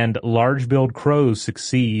 And large-billed crows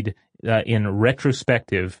succeed in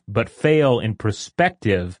retrospective, but fail in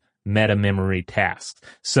prospective meta-memory tasks.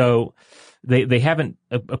 So they haven't,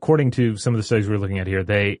 according to some of the studies we're looking at here,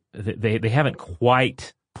 they haven't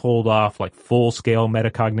quite pulled off like full-scale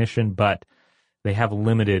metacognition, but they have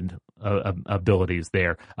limited abilities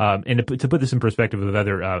there. And to put this in perspective with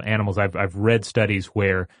other animals, I've read studies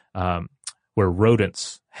where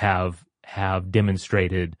rodents have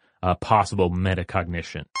demonstrated possible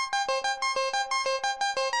metacognition.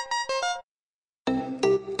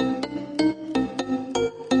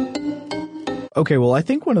 Okay, well, I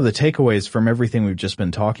think one of the takeaways from everything we've just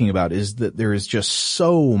been talking about is that there is just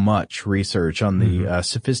so much research on the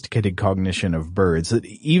sophisticated cognition of birds that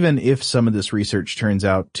even if some of this research turns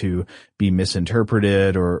out to be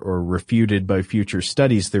misinterpreted or refuted by future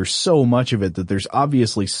studies, there's so much of it that there's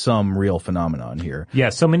obviously some real phenomenon here. Yeah,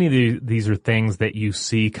 so many of these are things that you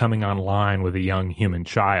see coming online with a young human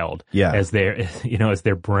child as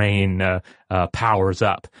their brain powers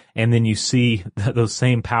up. And then you see those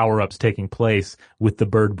same power-ups taking place with the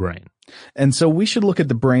bird brain. And so we should look at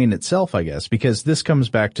the brain itself, I guess, because this comes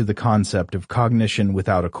back to the concept of cognition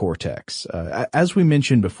without a cortex. As we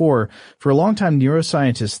mentioned before, for a long time,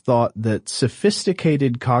 neuroscientists thought that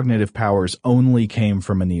sophisticated cognitive powers only came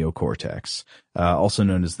from a neocortex, also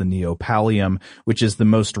known as the neopallium, which is the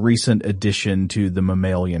most recent addition to the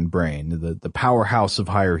mammalian brain, the powerhouse of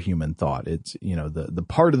higher human thought. It's, the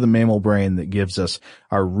part of the mammal brain that gives us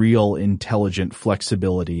our real intelligent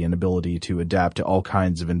flexibility and ability to adapt to all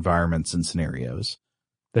kinds of environments and scenarios.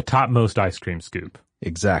 The topmost ice cream scoop.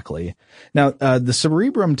 Exactly. Now, the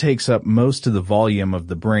cerebrum takes up most of the volume of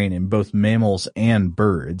the brain in both mammals and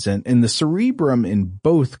birds, and the cerebrum in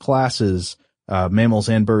both classes, mammals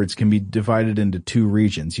and birds, can be divided into two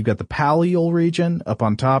regions. You've got the pallial region up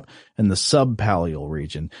on top and the subpallial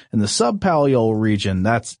region. And the subpallial region,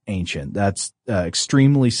 that's ancient. That's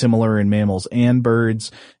extremely similar in mammals and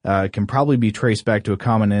birds, can probably be traced back to a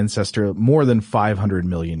common ancestor more than 500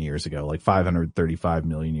 million years ago, like 535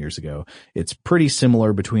 million years ago. It's pretty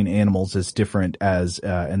similar between animals as different as,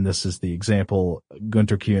 and this is the example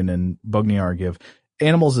Gunter Kuhn and Bogniar give,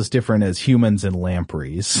 animals as different as humans and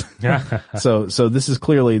lampreys. So this is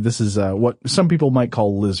what some people might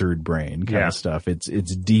call lizard brain kind of stuff.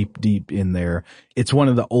 It's deep in there. It's one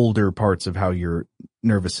of the older parts of how your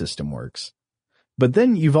nervous system works. But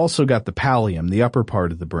then you've also got the pallium, the upper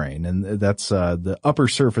part of the brain, and that's the upper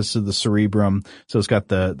surface of the cerebrum. So it's got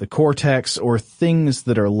the cortex, or things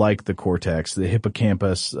that are like the cortex, the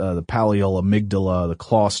hippocampus, the pallial amygdala, the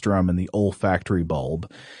claustrum, and the olfactory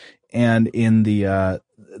bulb. And in the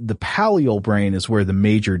pallial brain is where the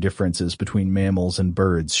major differences between mammals and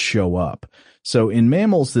birds show up. So in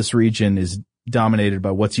mammals, this region is dominated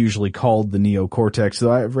by what's usually called the neocortex,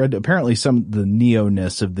 though I've read apparently the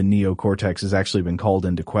neo-ness of the neocortex has actually been called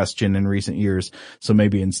into question in recent years. So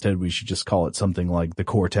maybe instead we should just call it something like the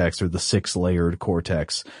cortex or the six-layered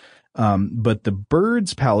cortex. But the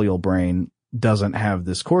bird's pallial brain doesn't have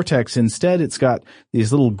this cortex. Instead, it's got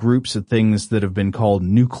these little groups of things that have been called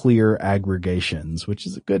nuclear aggregations, which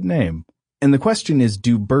is a good name. And the question is,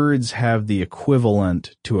 do birds have the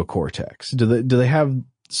equivalent to a cortex? Do they have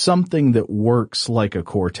something that works like a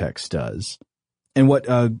cortex does? And what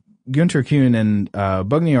Gunter Kuhn and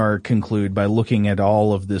Bogniar conclude by looking at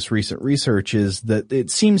all of this recent research is that it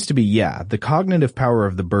seems to be, the cognitive power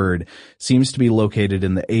of the bird seems to be located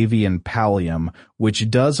in the avian pallium, which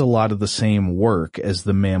does a lot of the same work as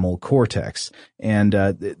the mammal cortex. And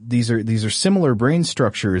these are similar brain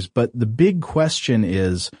structures, but the big question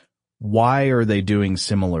is, why are they doing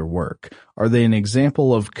similar work? Are they an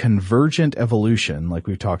example of convergent evolution, like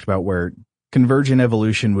we've talked about, where convergent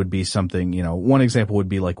evolution would be something, one example would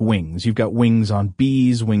be like wings. You've got wings on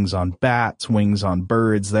bees, wings on bats, wings on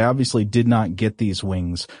birds. They obviously did not get these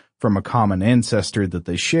wings from a common ancestor that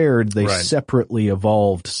they shared, they separately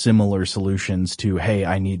evolved similar solutions to, hey,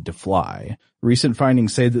 I need to fly. Recent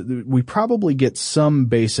findings say that we probably get some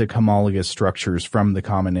basic homologous structures from the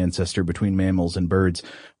common ancestor between mammals and birds,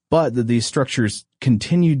 but that these structures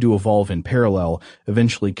continued to evolve in parallel,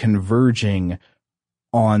 eventually converging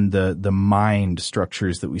on the mind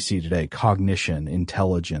structures that we see today: cognition,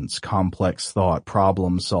 intelligence, complex thought,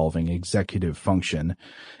 problem solving, executive function.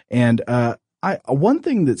 And one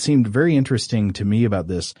thing that seemed very interesting to me about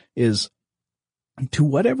this is, to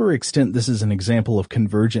whatever extent this is an example of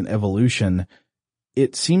convergent evolution,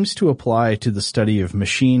 it seems to apply to the study of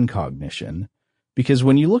machine cognition. Because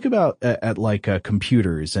when you look at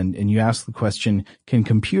computers and you ask the question, can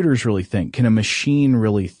computers really think? Can a machine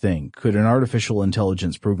really think? Could an artificial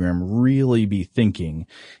intelligence program really be thinking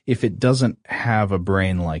if it doesn't have a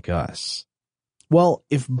brain like us? Well,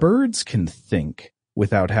 if birds can think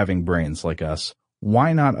without having brains like us,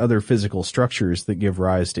 why not other physical structures that give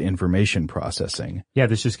rise to information processing? Yeah,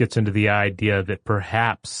 this just gets into the idea that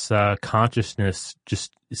perhaps consciousness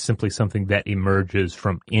just is simply something that emerges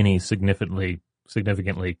from any significantly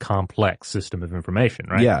complex system of information,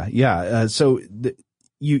 right? Yeah.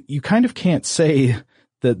 You kind of can't say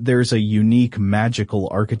that there's a unique magical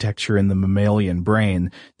architecture in the mammalian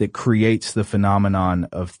brain that creates the phenomenon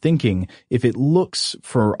of thinking if it looks,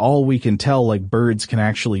 for all we can tell, like birds can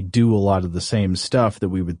actually do a lot of the same stuff that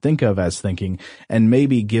we would think of as thinking, and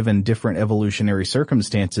maybe given different evolutionary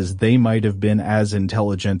circumstances, they might have been as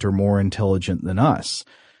intelligent or more intelligent than us.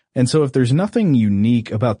 And so if there's nothing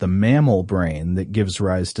unique about the mammal brain that gives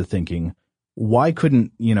rise to thinking, why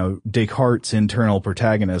couldn't, Descartes' internal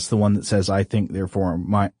protagonist, the one that says, I think, therefore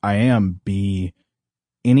I am, be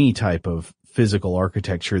any type of physical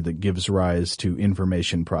architecture that gives rise to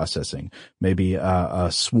information processing? Maybe a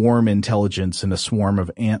swarm intelligence and a swarm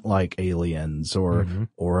of ant-like aliens or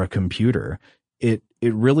a computer. It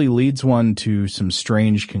really leads one to some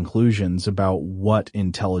strange conclusions about what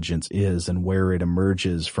intelligence is and where it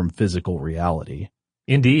emerges from physical reality.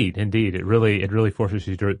 Indeed. It really forces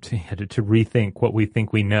you to rethink what we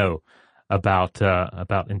think we know about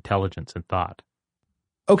intelligence and thought.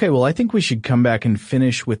 Okay, well, I think we should come back and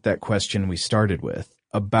finish with that question we started with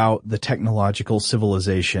about the technological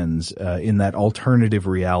civilizations in that alternative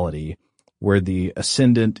reality where the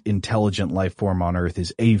ascendant intelligent life form on Earth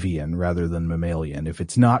is avian rather than mammalian. If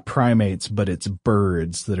it's not primates, but it's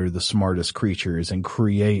birds that are the smartest creatures and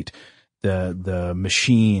create the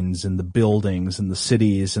machines and the buildings and the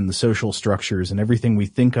cities and the social structures and everything we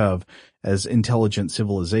think of as intelligent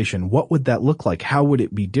civilization, what would that look like? How would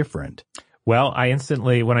it be different? Well, I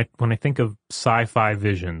instantly, when I think of sci-fi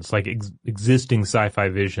visions, like existing sci-fi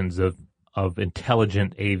visions of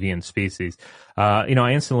intelligent avian species, I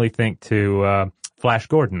instantly think to Flash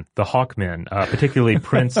Gordon, the Hawkmen, particularly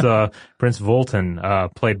Prince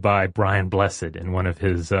Voltan, played by Brian Blessed in one of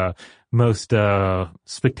his most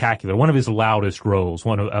spectacular, one of his loudest roles,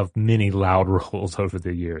 one of many loud roles over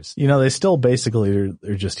the years. They still basically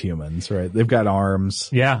they're just humans, right? They've got arms.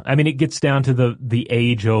 Yeah, I mean, it gets down to the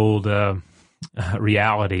age-old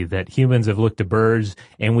reality that humans have looked to birds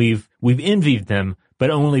and we've envied them, but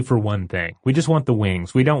only for one thing. We just want the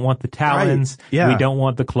wings. We don't want the talons. Right. Yeah. We don't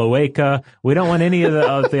want the cloaca. We don't want any of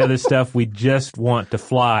the other stuff. We just want to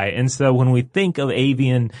fly. And so when we think of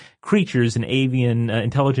avian creatures and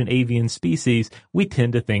intelligent avian species, we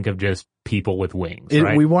tend to think of just people with wings,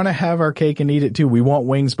 right? We want to have our cake and eat it too. We want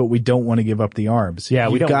wings, but we don't want to give up the arms. Yeah,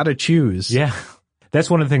 You've got to choose. Yeah. That's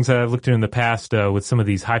one of the things that I've looked at in the past with some of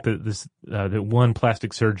these the one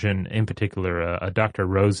plastic surgeon in particular, Dr.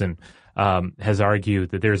 Rosen, has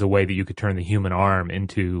argued that there's a way that you could turn the human arm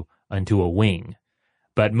into a wing.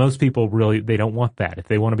 But most people they don't want that. If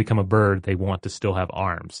they want to become a bird, they want to still have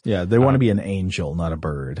arms. Yeah, they want to be an angel, not a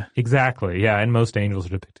bird. Exactly. Yeah, and most angels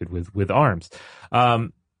are depicted with arms.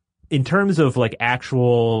 In terms of like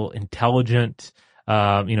actual intelligent,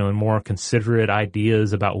 and more considerate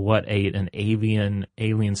ideas about what an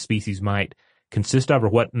alien species might consist of or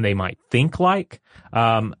what they might think like.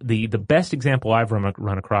 The best example I've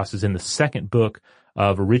run across is in the second book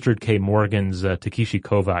of Richard K. Morgan's Takeshi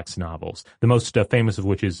Kovacs novels, the most famous of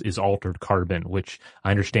which is Altered Carbon, which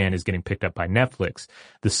I understand is getting picked up by Netflix.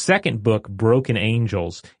 The second book, Broken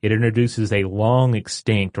Angels, it introduces a long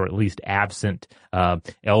extinct or at least absent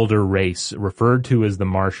elder race referred to as the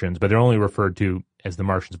Martians, but they're only referred to as the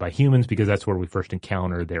Martians by humans because that's where we first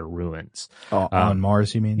encounter their ruins. On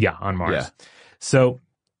Mars, you mean? Yeah, on Mars. Yeah. So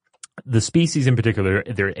the species in particular,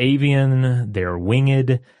 they're avian, they're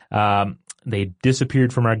winged. They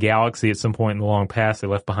disappeared from our galaxy at some point in the long past. They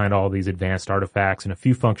left behind all these advanced artifacts and a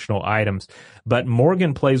few functional items. But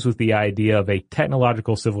Morgan plays with the idea of a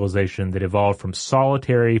technological civilization that evolved from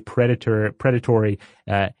solitary, predatory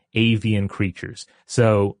avian creatures.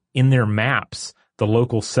 So in their maps, the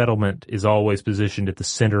local settlement is always positioned at the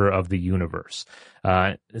center of the universe.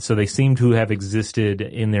 So they seem to have existed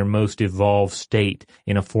in their most evolved state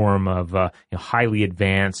in a form of highly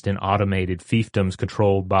advanced and automated fiefdoms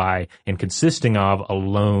controlled by and consisting of a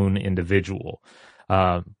lone individual,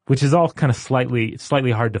 which is all kind of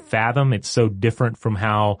slightly hard to fathom. It's so different from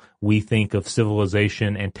how we think of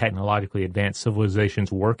civilization and technologically advanced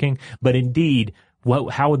civilizations working. But indeed,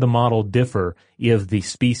 how would the model differ if the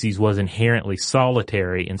species was inherently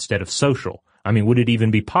solitary instead of social? I mean, would it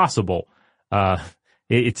even be possible?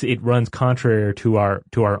 It runs contrary to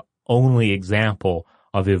our only example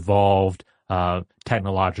of evolved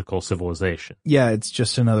technological civilization. Yeah, it's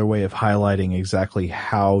just another way of highlighting exactly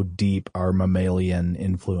how deep our mammalian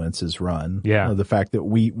influences run. Yeah. The fact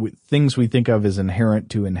that things we think of as inherent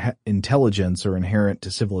to intelligence or inherent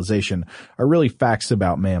to civilization are really facts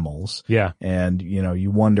about mammals. Yeah. And,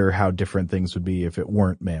 you wonder how different things would be if it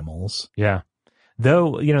weren't mammals. Yeah.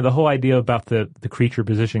 Though, the whole idea about the creature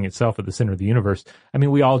positioning itself at the center of the universe, I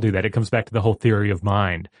mean, we all do that. It comes back to the whole theory of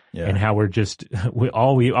mind and how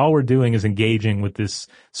all we're doing is engaging with this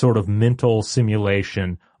sort of mental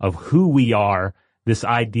simulation of who we are, this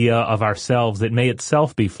idea of ourselves that may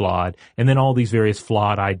itself be flawed, and then all these various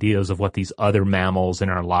flawed ideas of what these other mammals in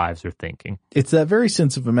our lives are thinking. It's that very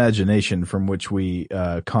sense of imagination from which we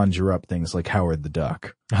conjure up things like Howard the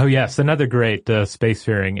Duck. Oh, yes. Another great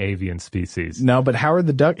spacefaring avian species. No, but Howard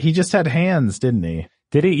the Duck, he just had hands, didn't he?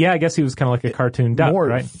 Did he? Yeah, I guess he was kind of like a cartoon duck, More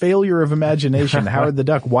right? failure of imagination. Howard the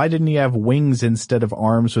Duck, why didn't he have wings instead of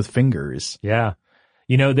arms with fingers? Yeah.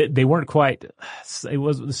 They weren't quite, this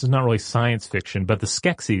is not really science fiction, but the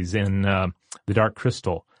Skeksis in The Dark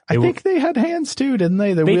Crystal. I think they had hands too, didn't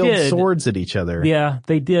they? They wielded swords at each other. Yeah,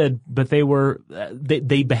 they did, but they were,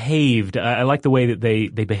 they behaved, I like the way that they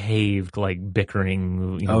behaved like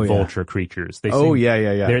bickering, vulture creatures. They seemed,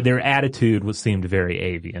 yeah. Their attitude seemed very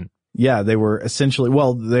avian. Yeah, they were essentially,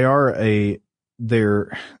 they are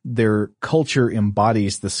their culture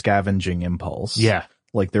embodies the scavenging impulse. Yeah.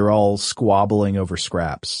 Like they're all squabbling over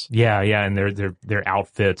scraps. Yeah, and their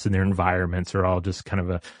outfits and their environments are all just kind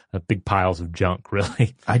of a big piles of junk,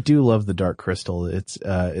 really. I do love the Dark Crystal. It's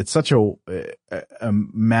such a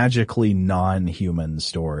magically non-human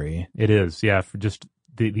story. It is, yeah, for just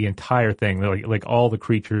the entire thing, like all the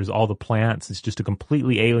creatures, all the plants. It's just a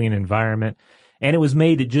completely alien environment, and it was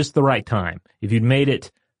made at just the right time. If you'd made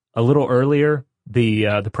it a little earlier,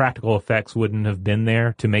 the practical effects wouldn't have been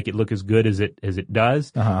there to make it look as good as it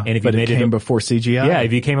does. And if it came before CGI. Yeah,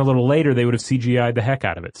 if you came a little later, they would have CGI'd the heck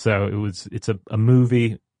out of it. So it's a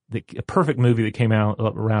movie, a perfect movie that came out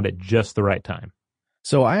around at just the right time.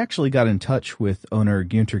 So I actually got in touch with Onur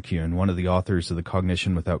Günterkün, one of the authors of the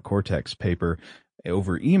Cognition Without Cortex paper,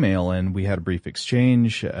 over email, and we had a brief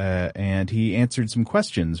exchange, and he answered some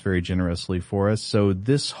questions very generously for us. So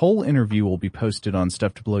this whole interview will be posted on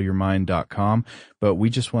stufftoblowyourmind.com, but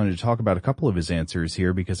we just wanted to talk about a couple of his answers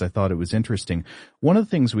here because I thought it was interesting. One of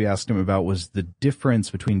the things we asked him about was the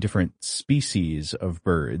difference between different species of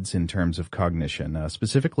birds in terms of cognition.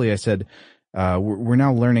 Specifically, I said, we're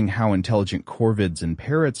now learning how intelligent corvids and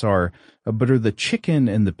parrots are, but are the chicken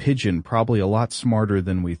and the pigeon probably a lot smarter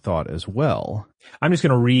than we thought as well? I'm just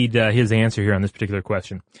going to read his answer here on this particular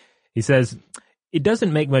question. He says, it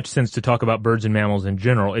doesn't make much sense to talk about birds and mammals in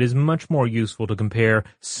general. It is much more useful to compare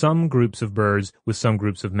some groups of birds with some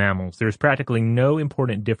groups of mammals. There is practically no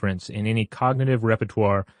important difference in any cognitive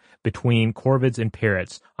repertoire between corvids and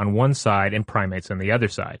parrots on one side and primates on the other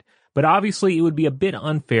side. But obviously it would be a bit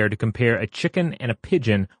unfair to compare a chicken and a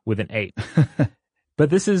pigeon with an ape. But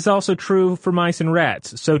this is also true for mice and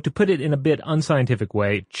rats. So to put it in a bit unscientific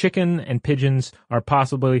way, chicken and pigeons are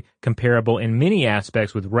possibly comparable in many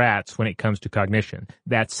aspects with rats when it comes to cognition.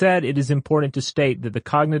 That said, it is important to state that the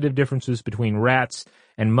cognitive differences between rats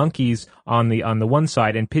and monkeys on the one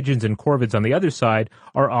side and pigeons and corvids on the other side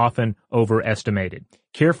are often overestimated.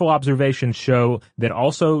 Careful observations show that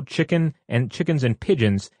also chickens and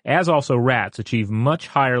pigeons, as also rats, achieve much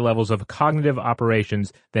higher levels of cognitive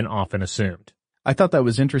operations than often assumed. I thought that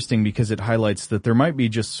was interesting because it highlights that there might be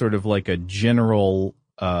just sort of like a general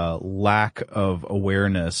lack of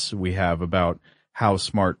awareness we have about how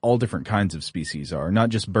smart all different kinds of species are, not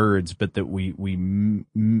just birds, but that we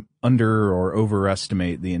under or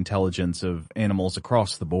overestimate the intelligence of animals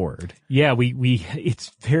across the board. Yeah, it's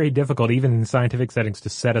very difficult, even in scientific settings, to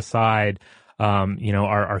set aside,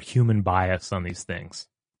 our human bias on these things.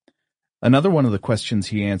 Another one of the questions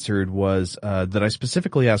he answered was that I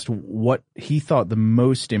specifically asked what he thought the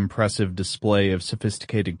most impressive display of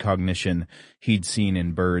sophisticated cognition he'd seen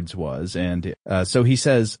in birds was. And so he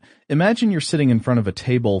says, imagine you're sitting in front of a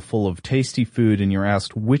table full of tasty food and you're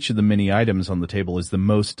asked which of the many items on the table is the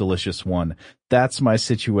most delicious one. That's my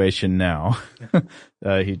situation now.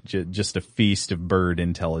 Just a feast of bird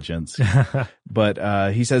intelligence.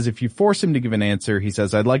 But he says if you force him to give an answer, he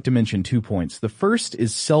says, I'd like to mention 2 points. The first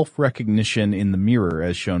is self-recognition in the mirror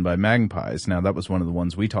as shown by magpies. Now, that was one of the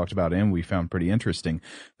ones we talked about and we found pretty interesting.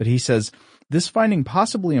 But he says, this finding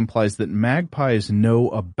possibly implies that magpies know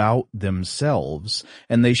about themselves,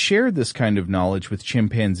 and they share this kind of knowledge with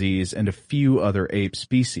chimpanzees and a few other ape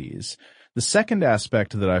species. The second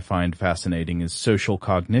aspect that I find fascinating is social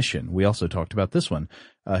cognition. We also talked about this one.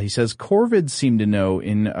 He says corvids seem to know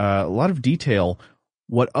in a lot of detail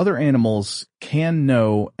what other animals can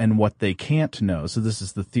know and what they can't know. So this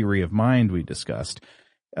is the theory of mind we discussed.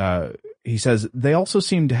 He says they also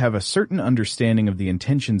seem to have a certain understanding of the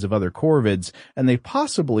intentions of other corvids, and they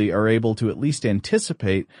possibly are able to at least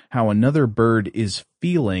anticipate how another bird is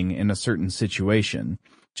feeling in a certain situation.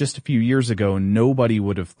 Just a few years ago, nobody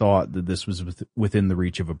would have thought that this was within the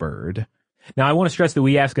reach of a bird. Now, I want to stress that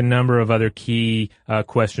we ask a number of other key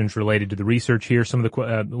questions related to the research here.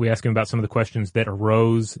 We ask him about some of the questions that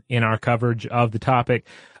arose in our coverage of the topic.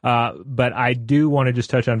 But I do want to just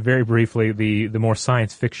touch on very briefly the more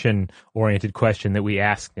science fiction oriented question that we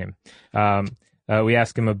asked him. We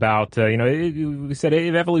asked him about, we said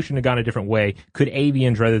if evolution had gone a different way, could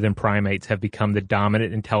avians rather than primates have become the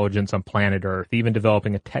dominant intelligence on planet Earth, even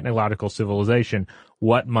developing a technological civilization?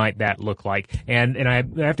 What might that look like? And I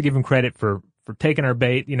have to give him credit for taking our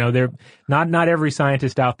bait. They're not every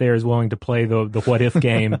scientist out there is willing to play the what if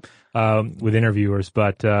game with interviewers,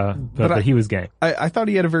 but he was game. I thought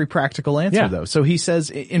he had a very practical answer though. So he says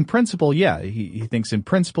in principle, he thinks in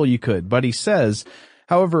principle you could, but he says,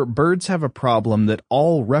 however, birds have a problem that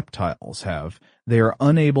all reptiles have. They are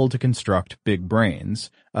unable to construct big brains.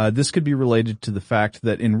 This could be related to the fact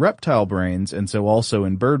that in reptile brains, and so also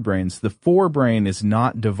in bird brains, the forebrain is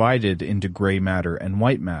not divided into gray matter and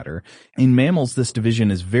white matter. In mammals, this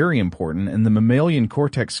division is very important, and the mammalian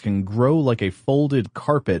cortex can grow like a folded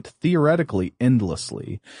carpet, theoretically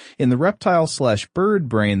endlessly. In the reptile/bird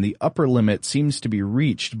brain, the upper limit seems to be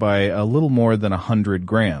reached by a little more than 100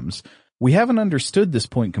 grams. We haven't understood this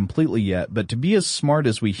point completely yet, but to be as smart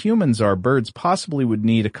as we humans are, birds possibly would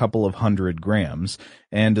need a couple of 100 grams.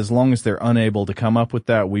 And as long as they're unable to come up with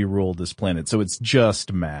that, we rule this planet. So it's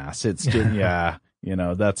just mass. It's just,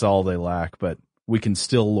 that's all they lack, but we can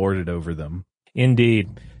still lord it over them.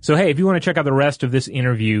 Indeed. So, hey, if you want to check out the rest of this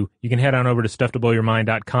interview, you can head on over to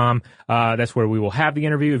stufftoblowyourmind.com. That's where we will have the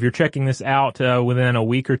interview. If you're checking this out within a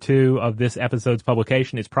week or two of this episode's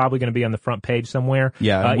publication, it's probably going to be on the front page somewhere.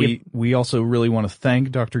 Yeah, we also really want to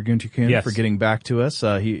thank Dr. Gunther Kuhn for getting back to us.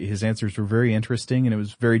 His answers were very interesting, and it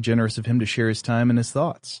was very generous of him to share his time and his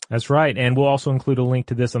thoughts. That's right, and we'll also include a link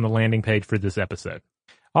to this on the landing page for this episode.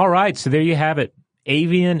 All right, so there you have it.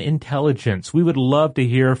 Avian intelligence. We would love to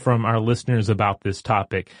hear from our listeners about this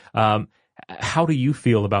topic. How do you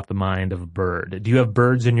feel about the mind of a bird? Do you have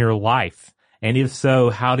birds in your life? And if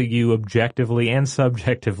so, how do you objectively and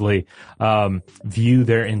subjectively view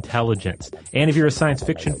their intelligence? And if you're a science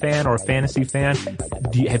fiction fan or a fantasy fan,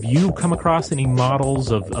 have you come across any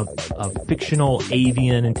models of fictional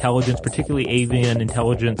avian intelligence, particularly avian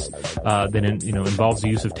intelligence that involves the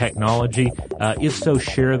use of technology? If so,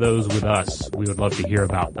 share those with us. We would love to hear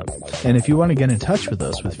about them. And if you want to get in touch with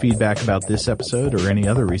us with feedback about this episode or any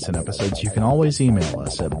other recent episodes, you can always email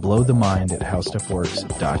us at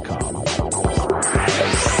blowthemind@howstuffworks.com.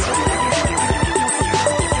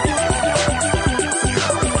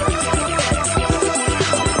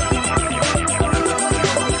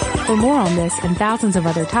 For more on this and thousands of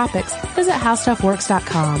other topics, visit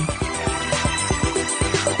howstuffworks.com.